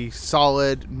be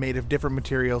solid, made of different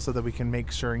materials, so that we can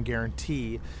make sure and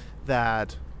guarantee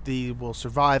that they will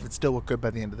survive and still look good by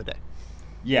the end of the day.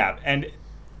 Yeah, and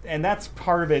that's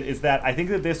part of it, is that I think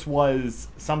that this was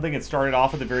something that started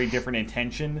off with a very different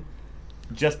intention,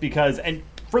 just because... And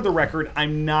for the record,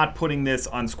 I'm not putting this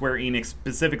on Square Enix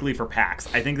specifically for PAX.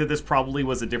 I think that this probably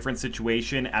was a different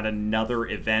situation at another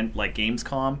event like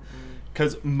Gamescom,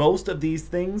 because most of these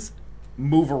things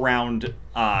move around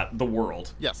the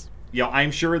world. Yes. You know,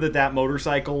 I'm sure that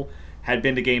motorcycle had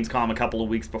been to Gamescom a couple of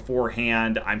weeks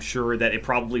beforehand. I'm sure that it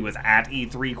probably was at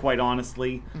E3, quite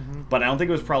honestly, but I don't think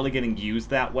it was probably getting used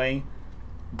that way.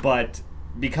 But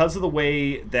because of the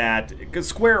way that... Because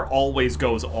Square always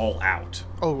goes all out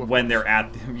when they're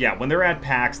at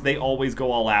PAX. They always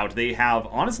go all out. They have,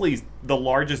 honestly, the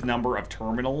largest number of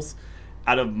terminals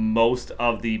out of most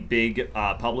of the big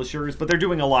publishers, but they're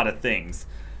doing a lot of things.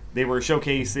 They were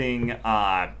showcasing...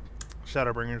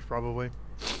 Shadowbringers, probably.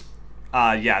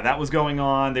 That was going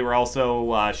on. They were also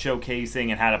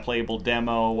showcasing and had a playable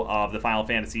demo of the Final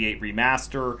Fantasy VIII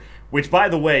Remaster, which, by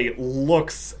the way,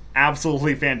 looks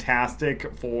absolutely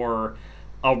fantastic for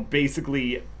a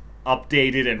basically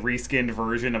updated and reskinned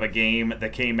version of a game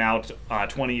that came out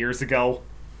 20 years ago.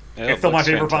 Yeah, it's still my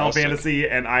favorite fantastic. Final Fantasy,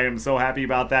 and I am so happy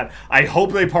about that. I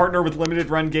hope they partner with Limited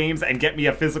Run Games and get me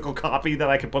a physical copy that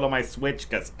I can put on my Switch,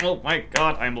 because, oh my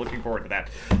god, I'm looking forward to that.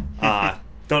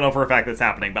 Don't know for a fact that's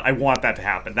happening, but I want that to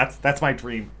happen. That's my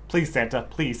dream. Please, Santa,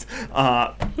 please.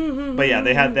 But yeah,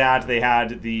 they had that. They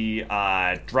had the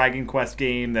Dragon Quest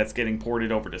game that's getting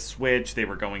ported over to Switch. They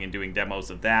were going and doing demos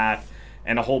of that,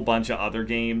 and a whole bunch of other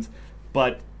games.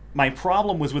 But my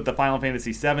problem was with the Final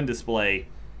Fantasy VII display.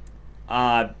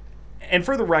 And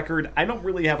for the record, I don't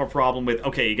really have a problem with,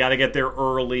 okay, you got to get there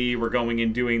early. We're going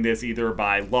and doing this either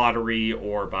by lottery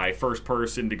or by first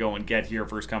person to go and get here,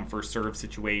 first come, first serve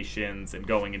situations, and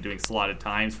going and doing slotted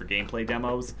times for gameplay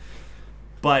demos.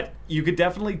 But you could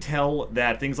definitely tell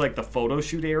that things like the photo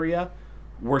shoot area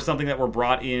were something that were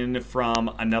brought in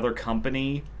from another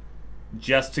company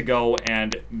just to go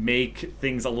and make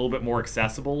things a little bit more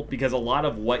accessible, because a lot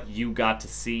of what you got to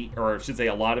see, or I should say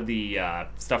a lot of the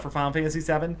stuff for Final Fantasy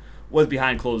VII was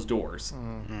behind closed doors.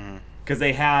 Because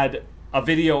they had a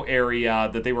video area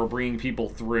that they were bringing people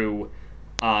through,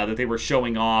 that they were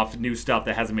showing off new stuff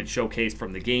that hasn't been showcased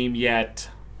from the game yet,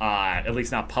 at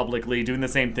least not publicly, doing the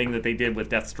same thing that they did with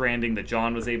Death Stranding that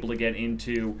John was able to get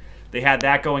into. They had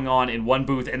that going on in one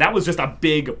booth, and that was just a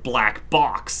big black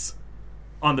box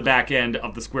on the back end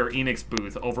of the Square Enix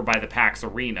booth over by the PAX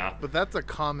Arena. But that's a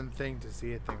common thing to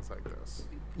see at things like this.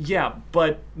 Yeah,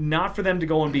 but not for them to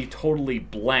go and be totally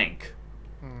blank.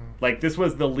 Like, this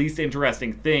was the least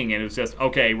interesting thing, and it was just,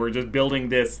 okay, we're just building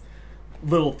this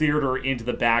little theater into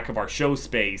the back of our show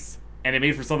space, and it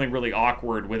made for something really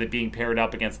awkward with it being paired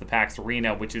up against the PAX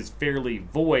Arena, which is fairly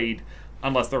void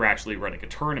unless they're actually running a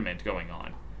tournament going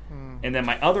on. And then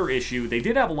my other issue, they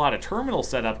did have a lot of terminals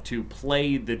set up to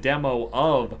play the demo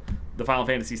of the Final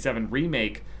Fantasy VII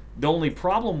Remake. The only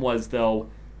problem was, though,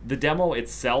 the demo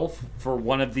itself for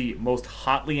one of the most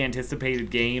hotly anticipated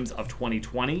games of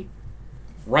 2020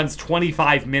 runs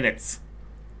 25 minutes.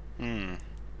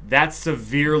 That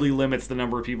severely limits the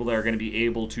number of people that are going to be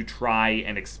able to try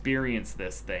and experience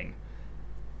this thing.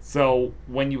 So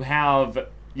when you have,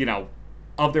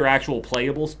 of their actual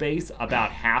playable space,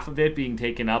 about half of it being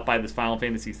taken up by this Final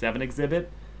Fantasy VII exhibit,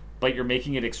 but you're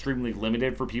making it extremely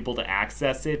limited for people to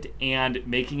access it, and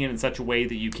making it in such a way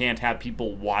that you can't have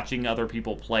people watching other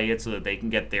people play it so that they can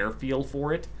get their feel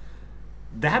for it,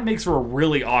 that makes for a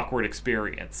really awkward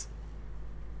experience.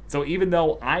 So even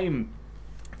though I'm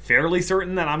fairly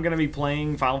certain that I'm going to be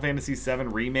playing Final Fantasy VII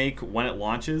Remake when it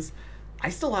launches, I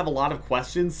still have a lot of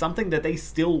questions. Something that they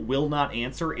still will not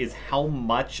answer is how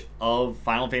much of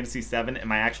Final Fantasy VII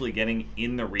am I actually getting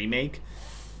in the remake.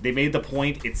 They made the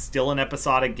point it's still an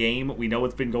episodic game. We know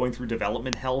it's been going through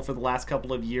development hell for the last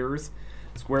couple of years.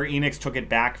 Square Enix took it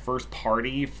back first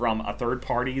party from a third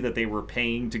party that they were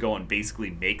paying to go and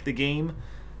basically make the game.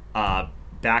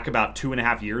 Back about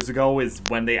 2.5 years ago is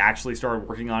when they actually started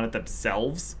working on it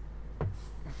themselves.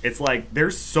 It's like,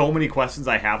 there's so many questions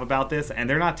I have about this, and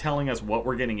they're not telling us what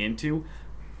we're getting into.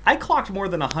 I clocked more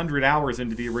than 100 hours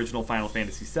into the original Final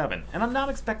Fantasy VII, and I'm not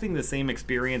expecting the same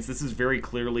experience. This is very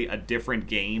clearly a different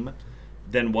game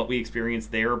than what we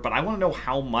experienced there, but I want to know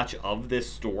how much of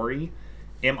this story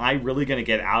am I really going to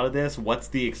get out of this? What's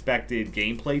the expected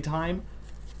gameplay time?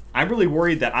 I'm really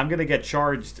worried that I'm going to get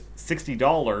charged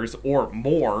 $60 or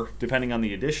more, depending on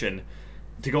the edition,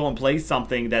 to go and play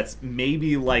something that's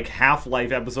maybe like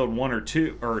Half-Life Episode 1 or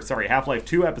 2, Half-Life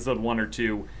 2 Episode 1 or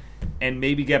 2, and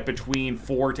maybe get between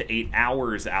 4 to 8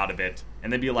 hours out of it,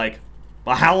 and then be like,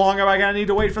 well, how long am I going to need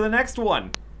to wait for the next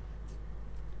one?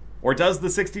 Or does the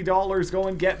 $60 go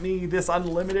and get me this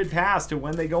unlimited pass to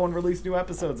when they go and release new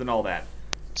episodes and all that?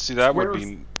 See, that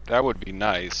would be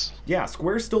nice. Yeah,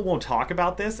 Square still won't talk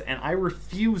about this, and I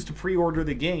refuse to pre-order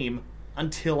the game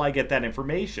until I get that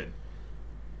information.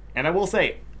 And I will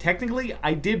say, technically,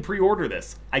 I did pre-order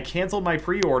this. I canceled my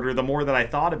pre-order the more that I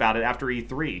thought about it after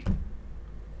E3.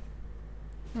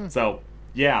 So,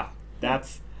 yeah,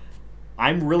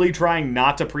 I'm really trying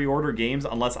not to pre-order games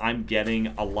unless I'm getting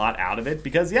a lot out of it.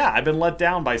 Because, yeah, I've been let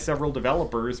down by several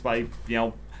developers by,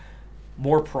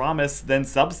 more promise than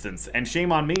substance. And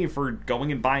shame on me for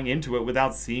going and buying into it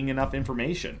without seeing enough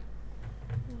information.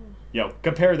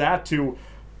 Compare that to...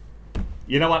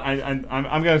 You know what?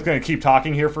 I'm just going to keep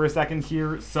talking here for a second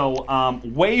here. So,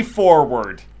 way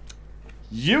forward.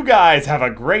 You guys have a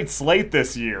great slate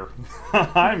this year.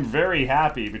 I'm very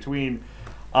happy between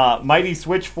Mighty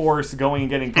Switch Force going and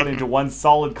getting put into one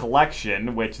solid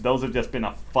collection, which those have just been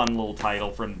a fun little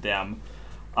title from them.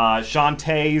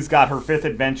 Shantae's got her 5th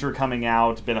adventure coming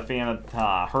out. Been a fan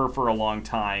of her for a long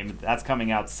time. That's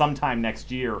coming out sometime next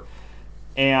year.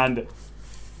 And...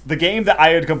 the game that I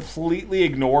had completely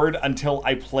ignored until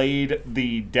I played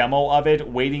the demo of it,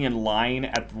 waiting in line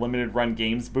at the Limited Run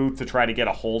Games booth to try to get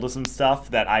a hold of some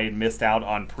stuff that I had missed out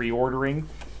on pre-ordering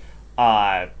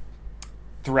throughout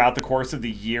the course of the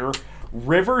year.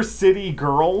 River City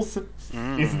Girls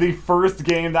is the first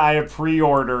game that I have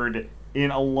pre-ordered in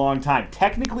a long time.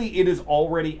 Technically, it is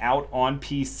already out on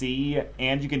PC,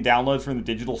 and you can download it from the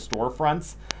digital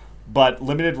storefronts. But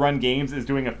Limited Run Games is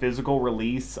doing a physical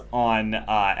release on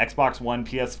Xbox One,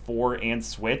 PS4, and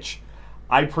Switch.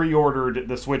 I pre-ordered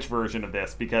the Switch version of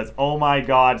this because, oh my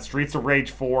god, Streets of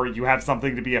Rage 4, you have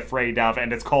something to be afraid of,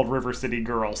 and it's called River City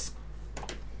Girls.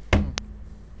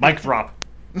 Mic drop.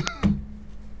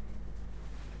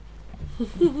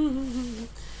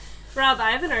 Rob,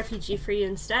 I have an RPG for you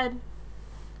instead.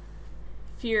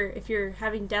 If you're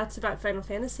having doubts about Final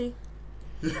Fantasy.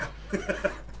 Yeah.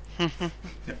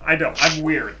 I know, I'm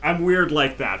weird. I'm weird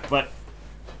like that, but,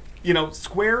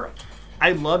 Square,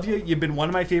 I love you. You've been one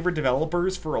of my favorite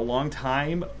developers for a long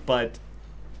time, but,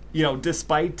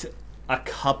 despite a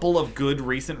couple of good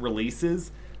recent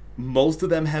releases, most of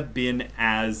them have been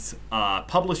as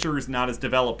publishers, not as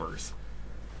developers.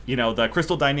 The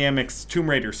Crystal Dynamics Tomb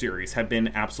Raider series have been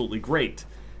absolutely great.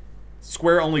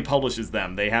 Square only publishes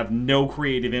them. They have no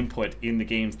creative input in the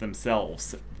games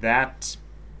themselves. That's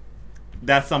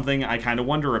something I kind of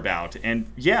wonder about. And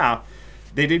yeah,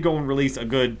 they did go and release a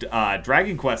good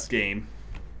Dragon Quest game.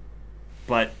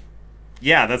 But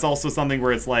yeah, that's also something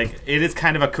where it's like, it is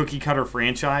kind of a cookie-cutter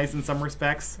franchise in some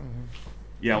respects.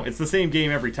 Mm-hmm. It's the same game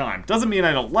every time. Doesn't mean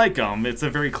I don't like them. It's a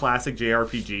very classic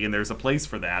JRPG, and there's a place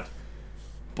for that.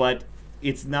 But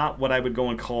it's not what I would go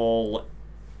and call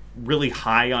really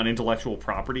high on intellectual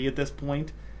property at this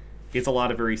point. It's a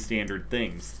lot of very standard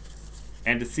things.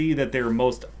 And to see that their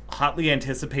most hotly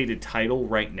anticipated title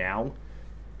right now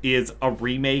is a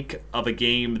remake of a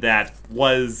game that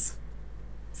was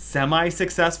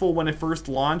semi-successful when it first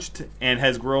launched and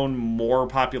has grown more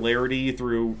popularity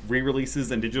through re-releases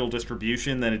and digital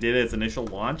distribution than it did at its initial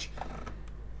launch,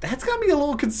 that's got me a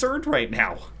little concerned right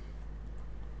now.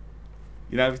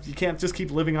 You know, you can't just keep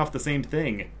living off the same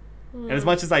thing. And as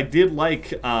much as I did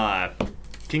like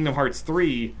Kingdom Hearts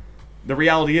 3, the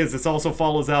reality is this also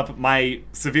follows up my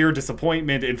severe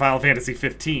disappointment in Final Fantasy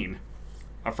 15.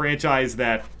 A franchise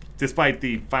that, despite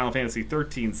the Final Fantasy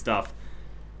 13 stuff,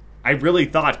 I really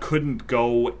thought couldn't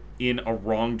go in a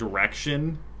wrong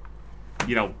direction.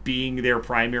 You know, being their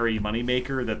primary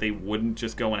moneymaker, that they wouldn't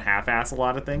just go and half-ass a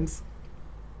lot of things.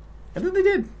 And then they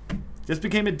did. Just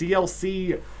became a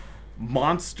DLC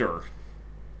monster.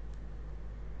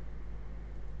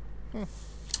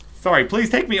 Sorry, please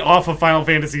take me off of Final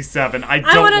Fantasy VII. I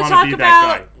don't want to be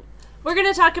that guy. We're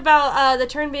going to talk about the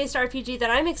turn-based RPG that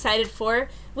I'm excited for,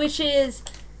 which is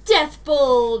Death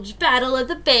Bulge, Battle of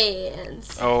the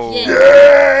Bands. Oh.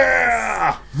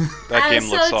 Yeah! That game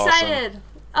looks so excited. awesome.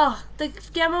 Oh, the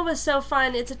demo was so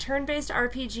fun. It's a turn-based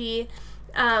RPG,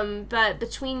 but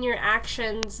between your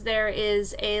actions, there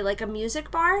is a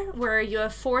music bar where you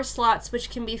have 4 slots which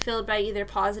can be filled by either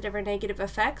positive or negative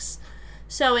effects.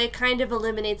 So it kind of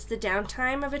eliminates the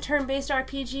downtime of a turn-based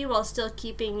RPG while still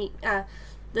keeping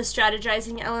the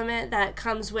strategizing element that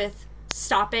comes with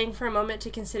stopping for a moment to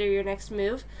consider your next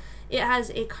move. It has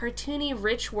a cartoony,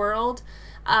 rich world.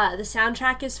 The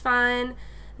soundtrack is fun.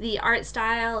 The art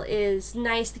style is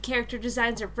nice. The character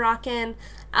designs are rockin'.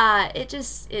 I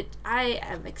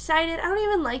am excited. I don't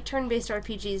even like turn-based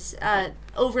RPGs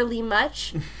overly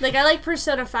much. I like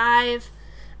Persona 5.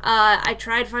 I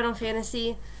tried Final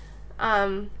Fantasy.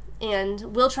 And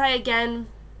we'll try again.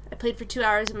 I played for 2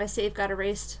 hours and my save got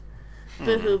erased.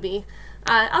 Boo-hoo me.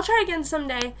 I'll try again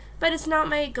someday, but it's not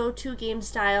my go-to game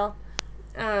style.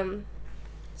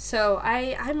 So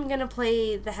I'm gonna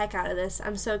play the heck out of this.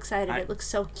 I'm so excited. It looks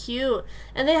so cute.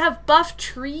 And they have buff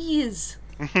trees.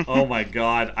 Oh my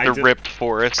god. The ripped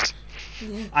forest.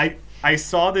 I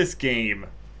saw this game,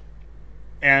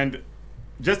 and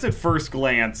just at first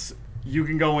glance, you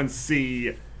can go and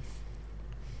see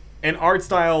an art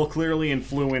style clearly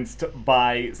influenced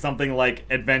by something like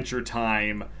Adventure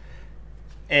Time,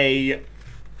 a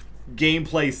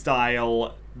gameplay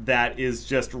style that is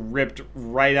just ripped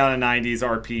right out of 90s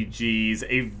RPGs,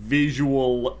 a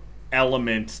visual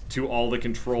element to all the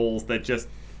controls that just,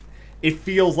 it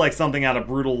feels like something out of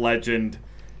Brutal Legend,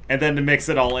 and then to mix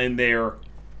it all in there,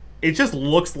 it just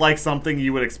looks like something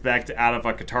you would expect out of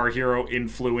a Guitar Hero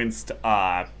influenced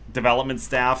development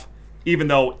staff, even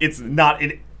though it's not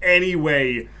in any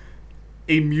way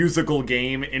a musical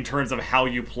game in terms of how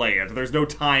you play it. There's no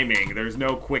timing, there's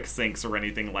no quick syncs or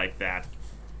anything like that.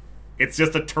 It's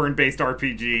just a turn-based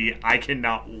RPG. I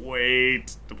cannot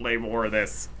wait to play more of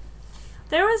this.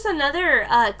 There was another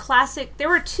classic... There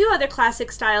were 2 other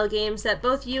classic style games that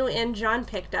both you and John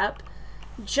picked up.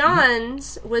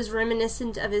 John's was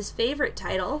reminiscent of his favorite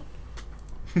title.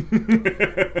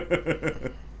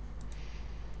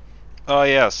 Oh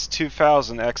yes,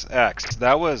 2000XX.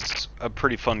 That was a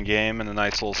pretty fun game and a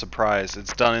nice little surprise.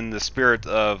 It's done in the spirit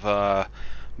of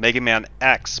Mega Man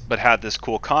X, but had this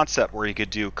cool concept where you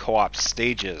could do co-op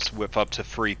stages with up to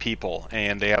 3 people,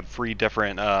 and they had 3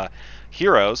 different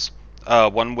heroes.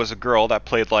 One was a girl that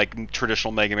played like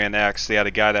traditional Mega Man X. They had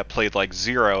a guy that played like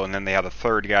Zero, and then they had a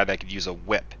third guy that could use a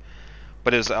whip.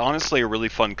 But it was honestly a really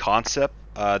fun concept.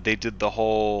 They did the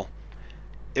whole...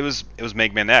 It was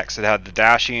Mega Man X. It had the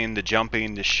dashing, the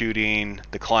jumping, the shooting,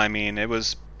 the climbing. It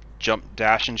was jump,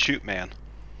 dash, and shoot, man.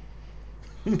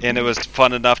 And it was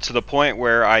fun enough to the point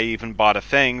where I even bought a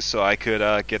thing so I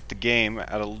could get the game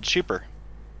at a little cheaper.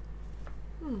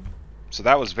 So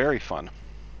that was very fun.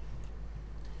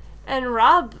 And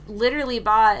Rob literally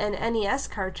bought an NES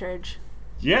cartridge.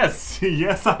 Yes,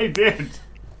 yes I did.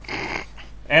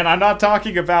 And I'm not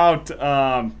talking about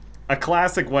a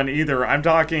classic one either. I'm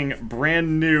talking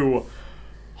brand new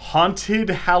Haunted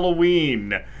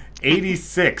Halloween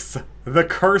 86, The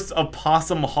Curse of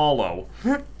Possum Hollow.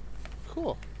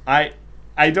 Cool. I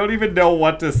don't even know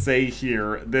what to say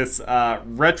here. This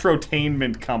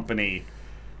Retrotainment company,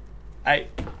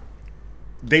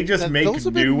 they just make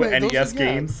new NES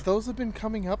games. Those have been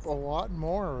coming up a lot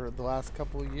more the last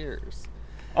couple of years.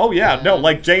 Oh yeah, no,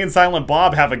 like Jay and Silent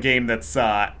Bob have a game that's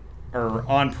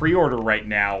on pre-order right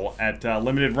now at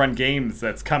Limited Run Games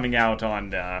that's coming out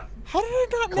on How did I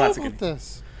not know about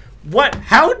this? What?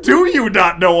 How do you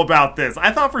not know about this?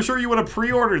 I thought for sure you would have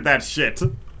pre-ordered that shit.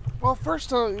 Well,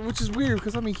 first, which is weird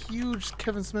because I'm a huge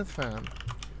Kevin Smith fan.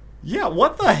 Yeah,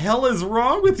 what the hell is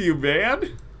wrong with you,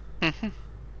 man?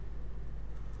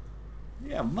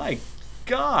 Yeah, my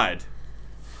God.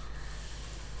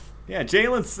 Yeah, Jay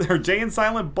and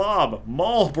Silent Bob,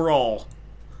 Mall Brawl.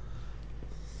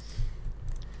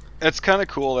 It's kind of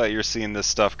cool that you're seeing this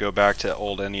stuff go back to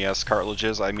old NES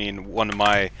cartridges. I mean, one of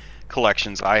my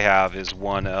collections I have is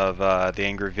one of the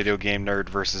Angry Video Game Nerd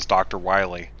versus Dr.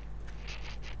 Wily.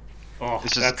 Oh,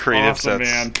 it's just that's creative. awesome,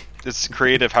 man. It's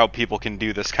creative how people can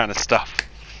do this kind of stuff.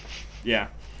 Yeah.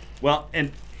 Well,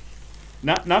 and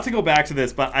not to go back to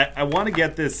this, but I want to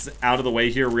get this out of the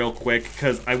way here real quick,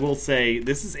 because I will say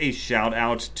this is a shout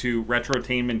out to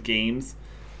Retrotainment Games,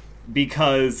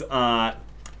 because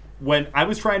when I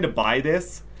was trying to buy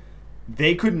this,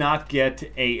 they could not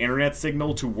get a internet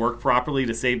signal to work properly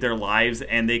to save their lives,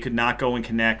 and they could not go and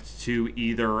connect to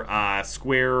either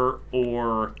Square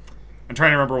or... I'm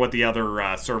trying to remember what the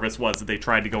other service was that they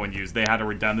tried to go and use. They had a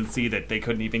redundancy that they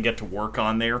couldn't even get to work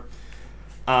on there.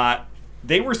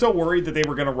 They were so worried that they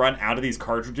were going to run out of these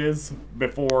cartridges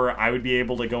before I would be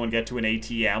able to go and get to an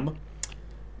ATM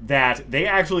that they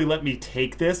actually let me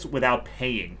take this without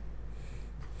paying.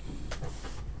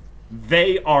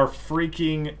 They are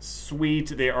freaking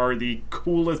sweet. They are the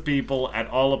coolest people at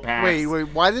all of PAX. Wait,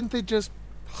 why didn't they just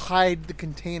hide the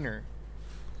container?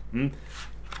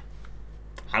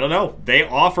 I don't know. They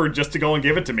offered just to go and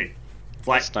give it to me. It's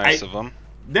like, That's nice of them.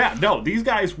 Yeah, no, these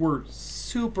guys were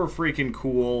super freaking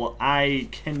cool. I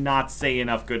cannot say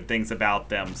enough good things about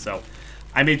them, so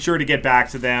I made sure to get back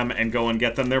to them and go and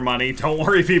get them their money. Don't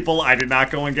worry, people. I did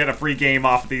not go and get a free game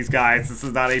off of these guys. This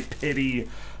is not a pity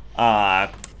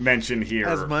mention here.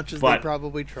 As much as they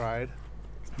probably tried.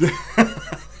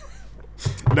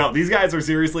 No, these guys are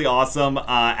seriously awesome.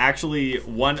 Actually,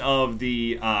 one of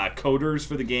the coders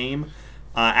for the game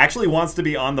actually wants to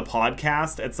be on the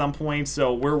podcast at some point,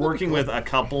 so we're working with a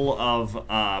couple of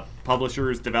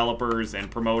publishers, developers, and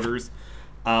promoters.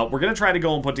 We're going to try to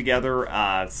go and put together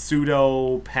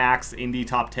pseudo PAX Indie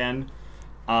Top 10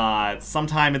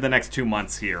 sometime in the next 2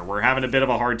 months here. We're having a bit of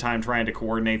a hard time trying to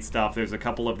coordinate stuff. There's a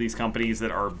couple of these companies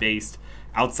that are based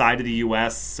outside of the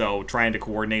U.S., so trying to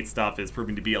coordinate stuff is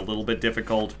proving to be a little bit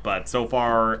difficult, but so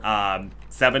far,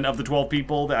 7 of the 12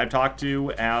 people that I've talked to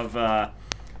have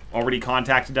already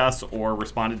contacted us or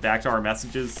responded back to our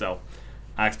messages, so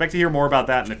I expect to hear more about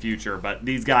that in the future. But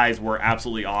these guys were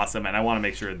absolutely awesome, and I want to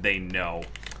make sure they know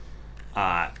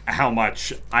how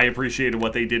much I appreciated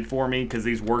what they did for me, because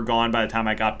these were gone by the time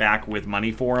I got back with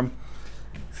money for them.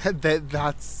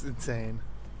 That's insane.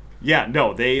 Yeah,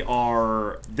 no, they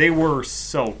were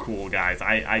so cool, guys.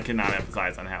 I cannot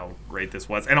emphasize on how great this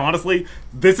was. And honestly,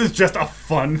 this is just a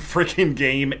fun freaking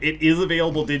game. It is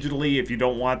available digitally. If you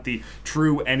don't want the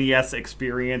true NES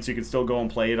experience, you can still go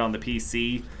and play it on the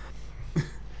PC.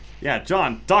 Yeah,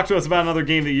 John, talk to us about another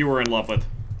game that you were in love with.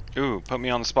 Ooh, put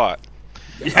me on the spot.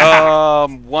 Yeah.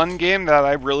 One game that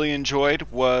I really enjoyed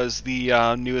was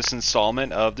the newest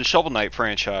installment of the Shovel Knight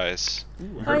franchise.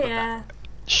 Ooh, Oh yeah.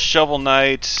 Shovel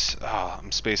Knight. Oh,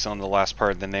 I'm spaced on the last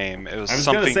part of the name. It was I was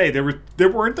something. gonna say there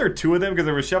weren't there two of them, because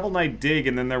there was Shovel Knight Dig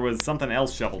and then there was something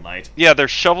else Shovel Knight. Yeah,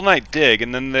 there's Shovel Knight Dig,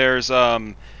 and then there's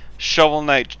Shovel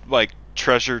Knight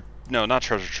Treasure. No, not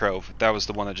Treasure Trove. That was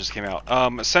the one that just came out.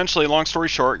 Essentially, long story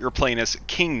short, you're playing as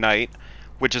King Knight,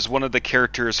 which is one of the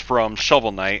characters from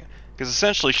Shovel Knight. Because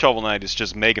essentially, Shovel Knight is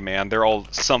just Mega Man. They're all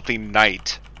something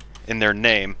Knight in their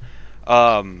name.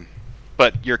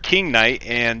 But you're King Knight,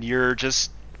 and you're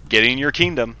just getting your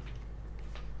kingdom.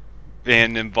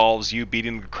 And involves you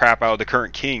beating the crap out of the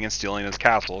current king and stealing his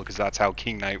castle, because that's how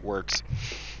King Knight works.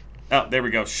 Oh, there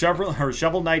we go.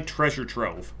 Shovel Knight Treasure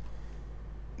Trove.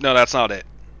 No, that's not it.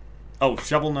 Oh,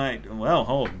 Shovel Knight. Well,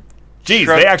 hold on. Jeez,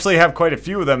 they actually have quite a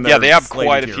few of them. Yeah, they have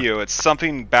quite a few. It's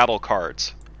something battle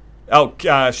cards. Oh,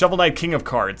 Shovel Knight King of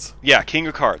Cards. Yeah, King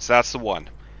of Cards. That's the one.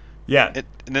 Yeah.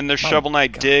 And then there's Shovel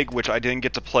Knight Dig, which I didn't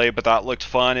get to play, but that looked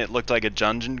fun. It looked like a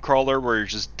dungeon crawler where you're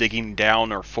just digging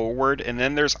down or forward. And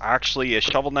then there's actually a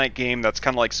Shovel Knight game that's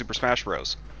kind of like Super Smash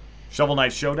Bros. Shovel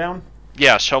Knight Showdown?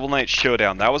 Yeah, Shovel Knight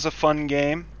Showdown. That was a fun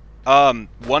game.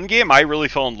 One game I really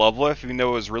fell in love with, even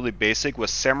though it was really basic,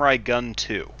 was Samurai Gun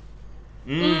 2.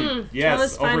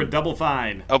 Yes, over at Double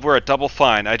Fine. Over at Double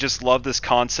Fine. I just love this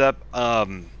concept.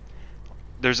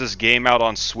 There's this game out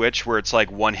on Switch where it's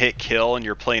like one-hit kill, and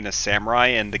you're playing a samurai,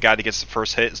 and the guy that gets the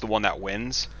first hit is the one that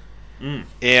wins.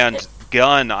 And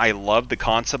Gun, I love the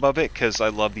concept of it, because I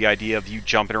love the idea of you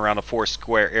jumping around a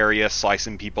 4-square area,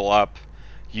 slicing people up,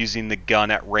 using the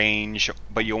gun at range,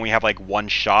 but you only have like one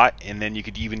shot, and then you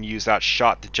could even use that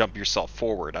shot to jump yourself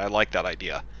forward. I like that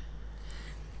idea.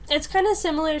 It's kind of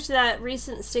similar to that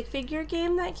recent stick figure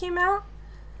game that came out.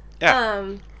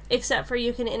 Yeah. Except for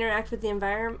you can interact with the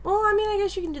environment. Well, I mean, I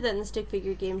guess you can do that in the stick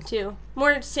figure game too.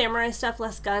 More samurai stuff,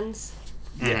 less guns.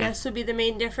 I guess would be the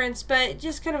main difference, but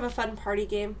just kind of a fun party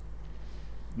game.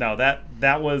 No,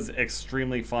 that was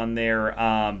extremely fun there.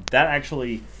 That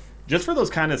actually, just for those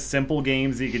kind of simple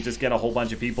games that you could just get a whole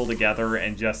bunch of people together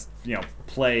and just,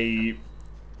 play,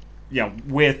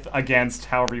 with, against,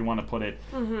 however you want to put it.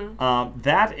 Mm-hmm.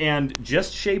 That and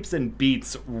just Shapes and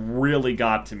Beats really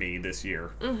got to me this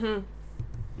year. Mm-hmm.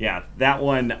 Yeah, that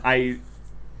one,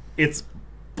 it's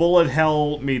Bullet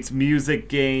Hell meets Music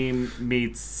Game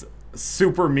meets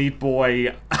Super Meat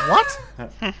Boy. What?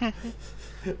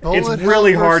 It's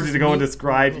really hard to go and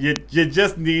describe. You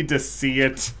just need to see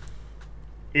it.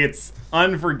 It's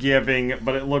unforgiving,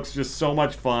 but it looks just so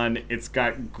much fun. It's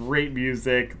got great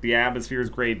music. The atmosphere is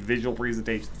great. Visual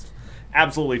presentations,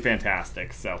 absolutely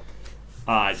fantastic. So,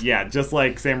 just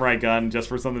like Samurai Gun, just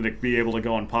for something to be able to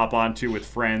go and pop onto with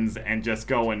friends and just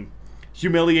go and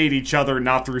humiliate each other,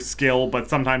 not through skill, but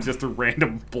sometimes just through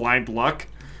random blind luck.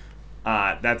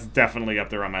 That's definitely up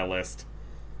there on my list.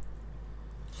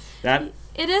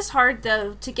 It is hard,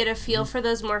 though, to get a feel for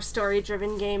those more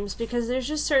story-driven games, because there's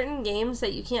just certain games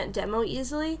that you can't demo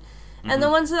easily. And the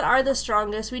ones that are the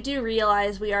strongest, we do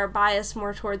realize we are biased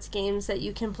more towards games that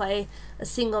you can play a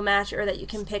single match or that you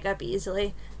can pick up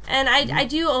easily. And I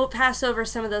do pass over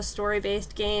some of those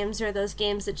story-based games or those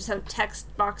games that just have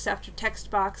text box after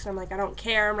text box. And I'm like, I don't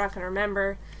care. I'm not going to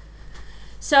remember.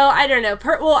 So, I don't know.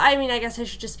 I guess I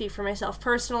should just speak for myself.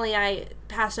 Personally, I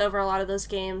pass over a lot of those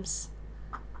games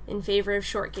in favor of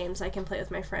short games I can play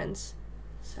with my friends.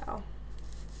 So.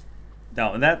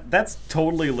 No, and that's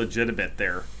totally legitimate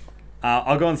there.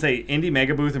 I'll go and say Indie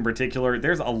Mega Booth in particular,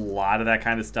 there's a lot of that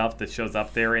kind of stuff that shows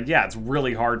up there. And yeah, it's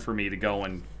really hard for me to go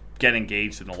and get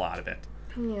engaged in a lot of it.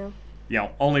 Yeah.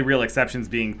 Only real exceptions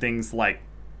being things like,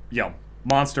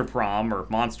 Monster Prom or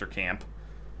Monster Camp.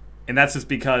 And that's just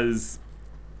because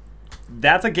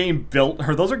those are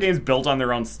games built on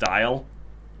their own style.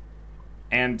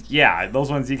 And yeah, those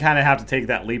ones you kind of have to take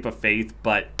that leap of faith,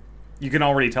 but you can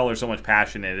already tell there's so much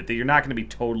passion in it that you're not going to be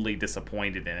totally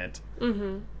disappointed in it.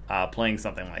 Playing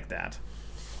something like that.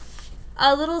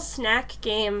 A little snack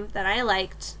game that I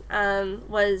liked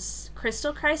was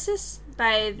Crystal Crisis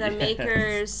by the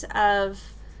makers of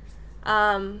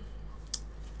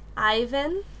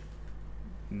Ivan.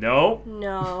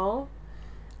 No.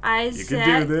 Isaac. You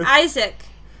can do this. Isaac.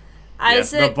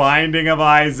 Yes, The Binding of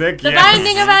Isaac. The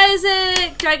Binding of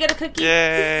Isaac. Do I get a cookie?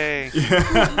 Yay!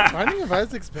 Binding of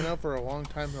Isaac's been out for a long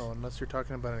time though, unless you're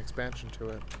talking about an expansion to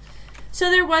it.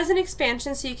 So there was an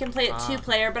expansion, so you can play it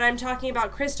 2-player, but I'm talking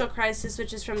about Crystal Crisis,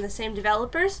 which is from the same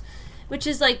developers, which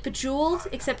is like Bejeweled,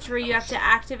 except for you have to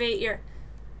activate your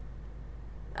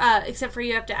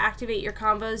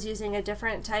combos using a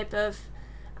different type of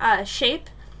shape,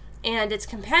 and it's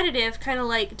competitive, kind of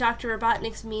like Dr.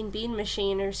 Robotnik's Mean Bean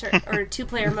Machine or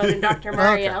 2-player mode in Dr.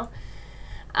 Mario,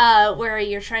 where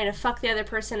you're trying to fuck the other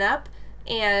person up.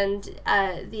 And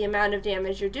the amount of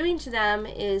damage you're doing to them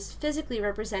is physically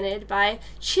represented by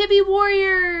chibi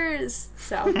warriors.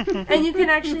 So, and you can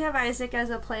actually have Isaac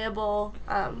as a playable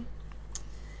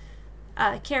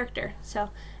character.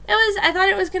 So, I thought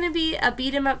it was going to be a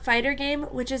beat 'em up fighter game,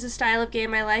 which is a style of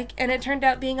game I like, and it turned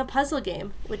out being a puzzle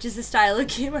game, which is a style of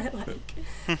game I like.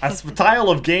 A style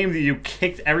of game that you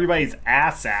kicked everybody's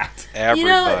ass at.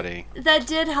 Everybody. That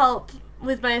did help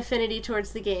with my affinity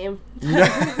towards the game.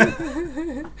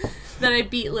 That I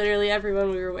beat literally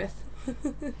everyone we were with.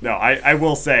 No, I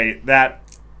will say that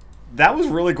was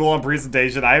really cool on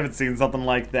presentation. I haven't seen something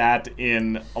like that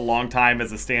in a long time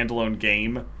as a standalone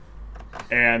game.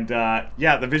 And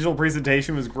the visual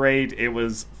presentation was great. It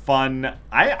was fun.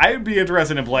 I would be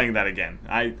interested in playing that again.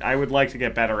 I would like to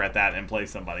get better at that and play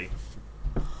somebody.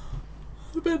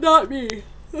 But not me.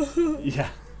 Yeah.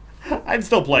 I'd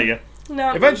still play you.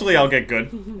 No. Eventually I'll get good.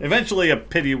 Eventually a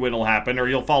pity win will happen, or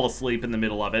you'll fall asleep in the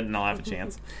middle of it and I'll have a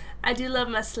chance. I do love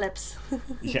my slips.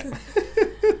 Yeah.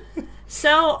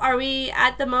 So, are we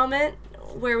at the moment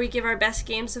where we give our best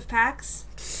games of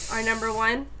PAX? Our number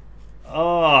one?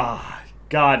 Oh,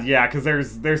 God, yeah,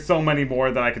 because there's so many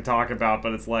more that I could talk about,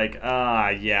 but it's like,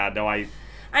 I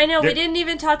know, we didn't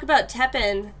even talk about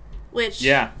Teppen, which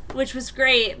was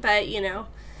great, but,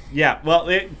 Yeah, well,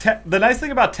 the nice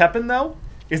thing about Teppen, though,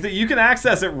 is that you can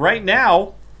access it right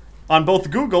now on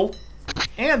both Google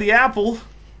and the Apple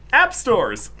app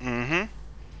stores. Mm-hmm.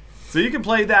 So you can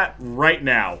play that right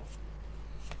now.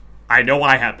 I know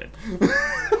I have been.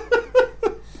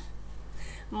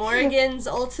 Morgan's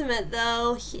Ultimate,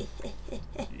 though.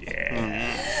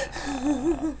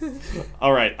 Yeah.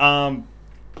 All right.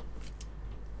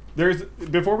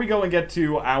 Before we go and get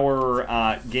to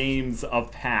our games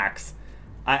of PAX,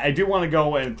 I do want to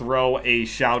go and throw a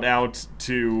shout out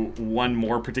to one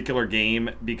more particular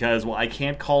game because, well, I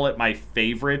can't call it my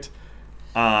favorite.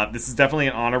 This is definitely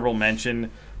an honorable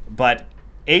mention, but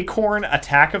Acorn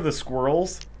Attack of the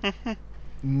Squirrels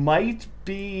might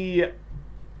be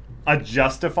a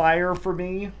justifier for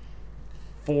me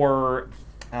for,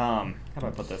 how do I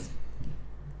put this?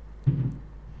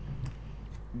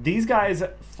 These guys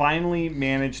finally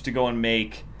managed to go and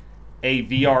make a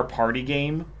VR party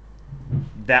game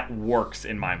that works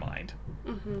in my mind.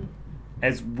 Mm-hmm.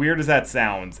 As weird as that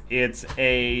sounds, it's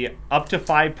a up to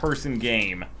 5-person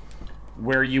game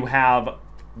where you have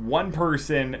one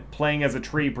person playing as a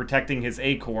tree protecting his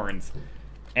acorns,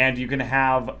 and you can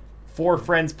have 4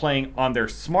 friends playing on their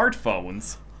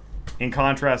smartphones, in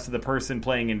contrast to the person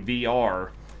playing in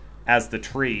VR as the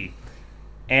tree,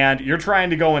 and you're trying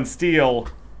to go and steal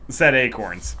said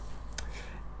acorns.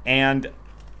 And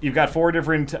you've got 4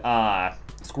 different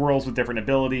squirrels with different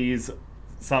abilities.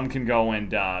 Some can go and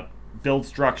build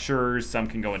structures, some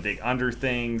can go and dig under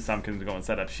things, some can go and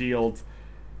set up shields.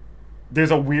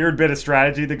 There's a weird bit of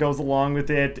strategy that goes along with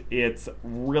it. It's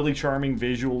really charming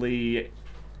visually.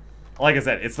 Like I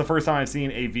said, it's the first time I've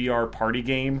seen a VR party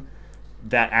game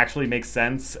that actually makes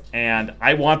sense, and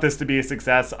I want this to be a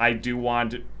success. I do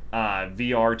want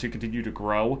VR to continue to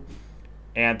grow,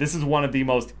 and this is one of the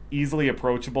most easily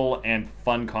approachable and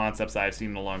fun concepts I've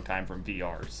seen in a long time from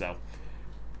VR. So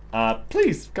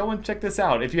please go and check this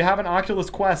out. If you have an Oculus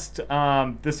Quest,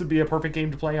 this would be a perfect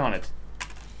game to play on it.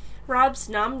 Rob's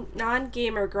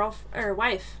non-gamer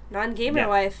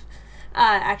wife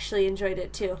actually enjoyed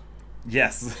it too.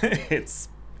 Yes, it's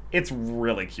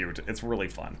really cute. It's really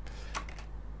fun.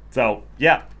 So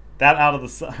yeah, that out of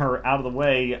the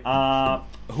way.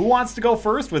 Who wants to go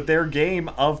first with their game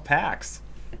of PAX?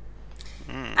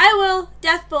 I will.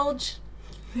 Death Bulge.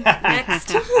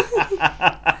 Next.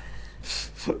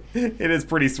 It is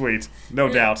pretty sweet, no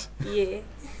doubt. Yeah.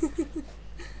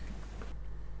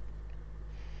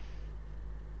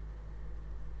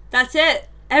 That's it.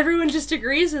 Everyone just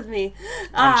agrees with me.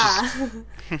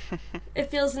 It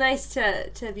feels nice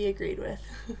to be agreed with.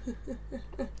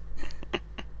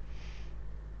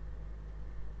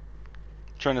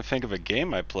 Trying to think of a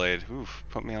game I played. Oof,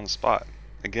 put me on the spot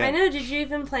again. I know. Did you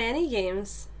even play any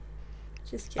games?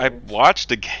 Just kidding. I watched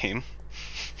a game.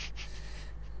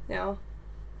 No.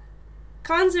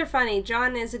 Cons are funny.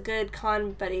 John is a good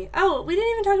con buddy. Oh, we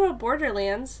didn't even talk about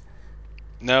Borderlands.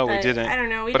 No, we didn't. I don't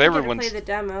know. We but didn't get to play the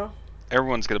demo.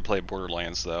 Everyone's going to play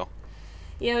Borderlands, though.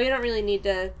 Yeah, we don't really need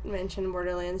to mention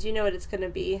Borderlands. You know what it's going to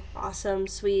be. Awesome,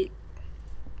 sweet,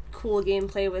 cool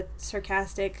gameplay with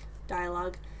sarcastic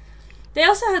dialogue. They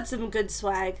also had some good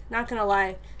swag, not going to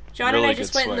lie. John really and I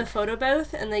just went swag. in the photo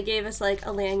booth, and they gave us, like,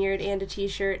 a lanyard and a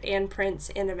t-shirt and prints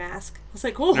and a mask. I was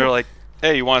like, whoa. They're like,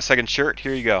 hey, you want a second shirt?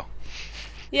 Here you go.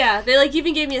 Yeah, they, like,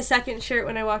 even gave me a second shirt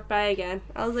when I walked by again.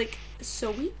 I was like,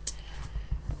 sweet.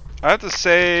 I have to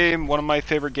say, one of my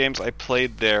favorite games I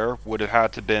played there would have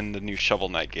had to been the new Shovel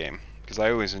Knight game, because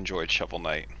I always enjoyed Shovel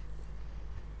Knight.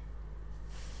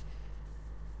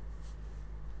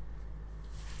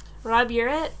 Rob, you're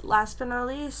it, last but not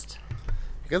least.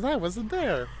 Because I wasn't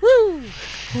there. Woo!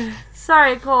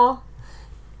 Sorry, Cole.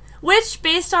 Which,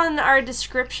 based on our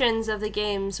descriptions of the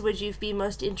games, would you be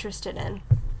most interested in?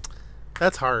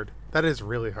 That's hard. That is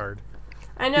really hard.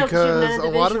 I know, because a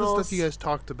lot of the stuff you guys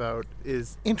talked about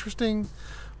is interesting,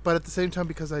 but at the same time,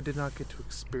 because I did not get to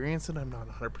experience it, I'm not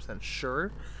 100%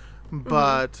 sure.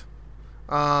 But,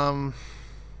 of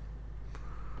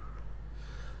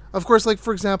course, like,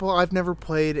 for example, I've never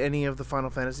played any of the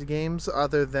Final Fantasy games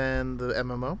other than the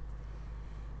MMO.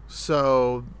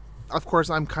 So, of course,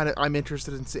 I'm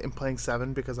interested in playing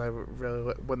 7 because I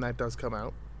really, when that does come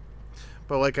out.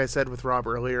 But like I said with Rob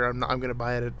earlier, I'm going to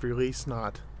buy it at release,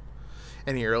 not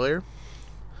any earlier.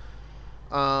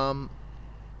 I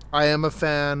am a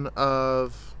fan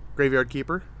of Graveyard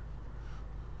Keeper,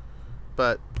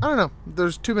 but I don't know.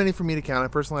 There's too many for me to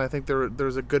count. Personally, I think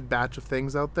there's a good batch of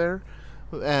things out there,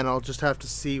 and I'll just have to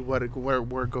see where it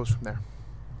goes from there.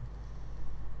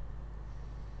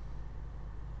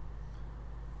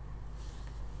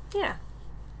 Yeah.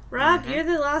 Rob, you're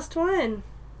the last one.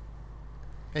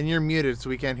 And you're muted, so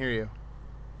we can't hear you.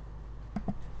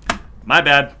 My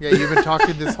bad. Yeah, you've been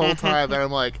talking this whole time, and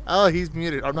I'm like, oh, he's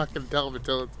muted. I'm not going to tell him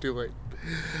until it's too late.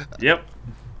 Yep.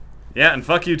 Yeah, and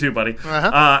fuck you too, buddy.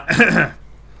 Uh-huh.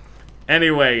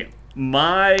 Anyway,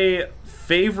 My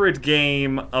favorite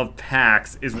game of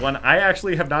PAX is one I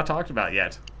actually have not talked about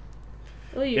yet.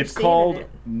 Oh, It's called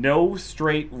No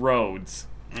Straight Roads.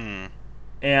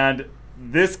 And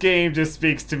this game just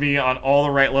speaks to me on all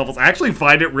the right levels. I actually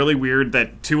find it really weird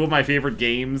that two of my favorite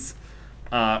games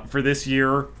for this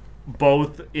year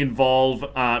both involve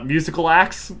musical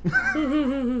acts.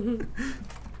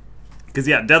 Because,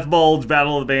 yeah, Death Bulge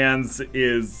Battle of the Bands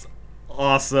is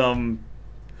awesome.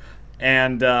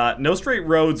 And No Straight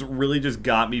Roads really just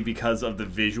got me because of the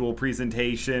visual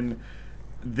presentation.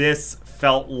 This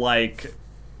felt like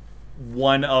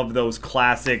one of those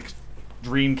classic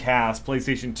Dreamcast,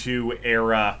 PlayStation 2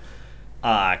 era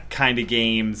kind of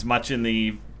games, much in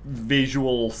the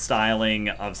visual styling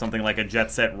of something like a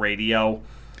Jet Set Radio.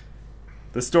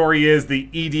 The story is the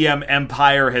EDM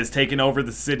empire has taken over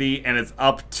the city, and it's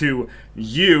up to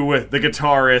you, the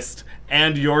guitarist,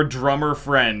 and your drummer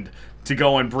friend to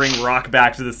go and bring rock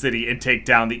back to the city and take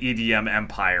down the EDM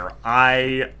empire.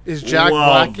 Is Jack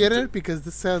Black in it? Because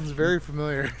this sounds very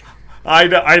familiar. I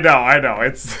know.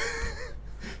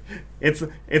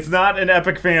 It's not an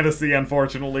epic fantasy,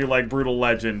 unfortunately, like Brutal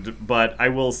Legend, but I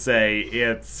will say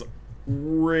it's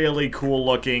really cool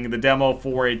looking. The demo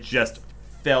for it just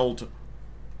felt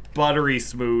buttery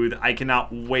smooth. I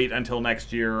cannot wait until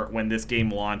next year when this game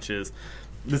launches.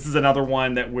 This is another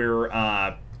one that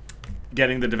we're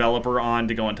getting the developer on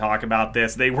to go and talk about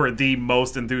this. They were the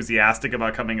most enthusiastic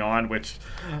about coming on, which,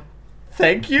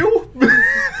 thank you.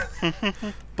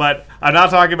 But I'm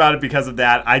not talking about it because of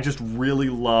that. I just really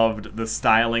loved the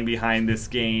styling behind this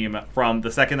game from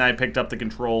the second I picked up the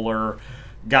controller,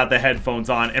 got the headphones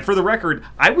on. And for the record,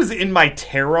 I was in my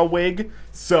Terra wig,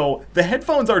 so the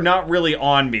headphones are not really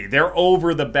on me. They're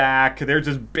over the back. They're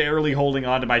just barely holding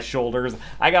onto my shoulders.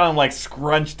 I got them like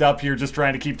scrunched up here just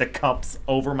trying to keep the cups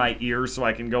over my ears so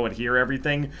I can go and hear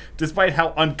everything. Despite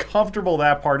how uncomfortable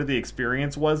that part of the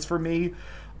experience was for me,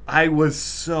 I was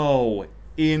so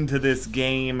into this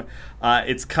game.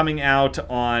 It's coming out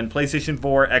on PlayStation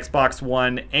 4, Xbox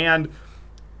One, and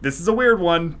this is a weird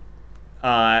one.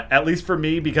 At least for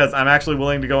me, because I'm actually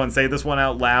willing to go and say this one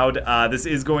out loud. This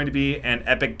is going to be an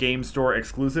Epic Game Store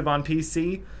exclusive on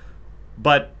PC,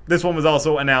 but this one was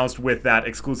also announced with that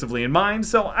exclusively in mind,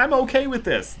 so I'm okay with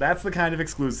this. That's the kind of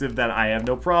exclusive that I have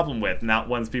no problem with, not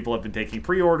ones people have been taking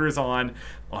pre-orders on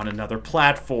another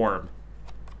platform.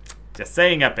 Just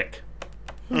saying, Epic.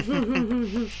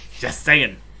 Just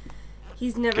saying.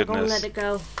 He's never gonna let it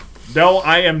go. No,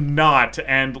 I am not.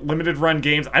 And limited run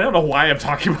games, I don't know why I'm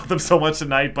talking about them so much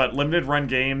tonight, but limited run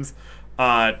games,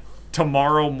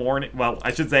 tomorrow morning, well,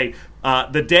 I should say,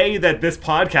 the day that this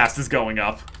podcast is going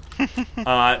up,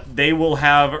 they will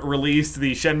have released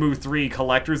the Shenmue 3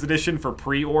 Collector's Edition for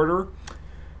pre-order,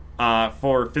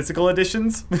 for physical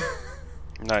editions.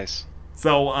 Nice.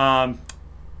 So,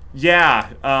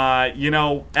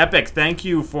 Epic, thank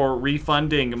you for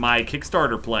refunding my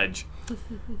Kickstarter pledge.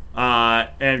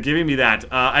 And giving me that.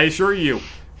 I assure you,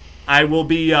 I will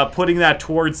be putting that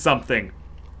towards something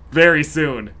very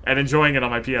soon and enjoying it on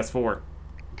my PS4.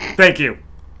 Thank you.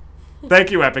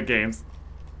 Thank you, Epic Games.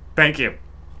 Thank you.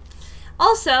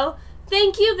 Also,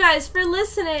 thank you guys for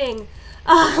listening.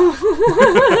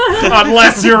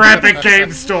 Unless you're Epic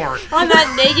Games Store. On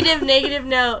that negative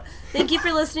note, thank you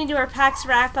for listening to our PAX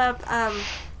wrap-up.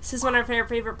 This is one of our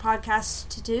favorite podcasts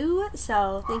to do,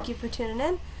 so thank you for tuning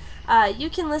in. You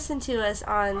can listen to us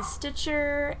on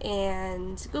Stitcher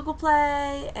and Google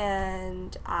Play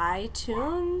and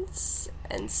iTunes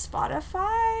and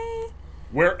Spotify.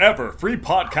 Wherever free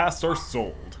podcasts are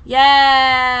sold.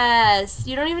 Yes!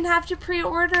 You don't even have to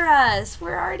pre-order us.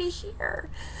 We're already here.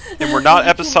 And we're not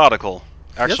episodical.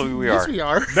 Actually, we are. Yes, we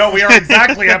are. No, we are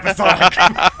exactly episodic.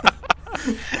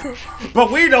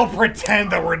 But we don't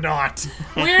pretend that we're not.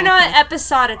 We're not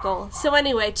episodical. So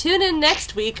anyway, tune in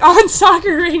next week on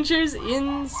Soccer Rangers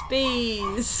in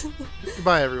Space.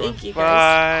 Goodbye, everyone. Thank you,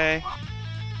 guys. Bye.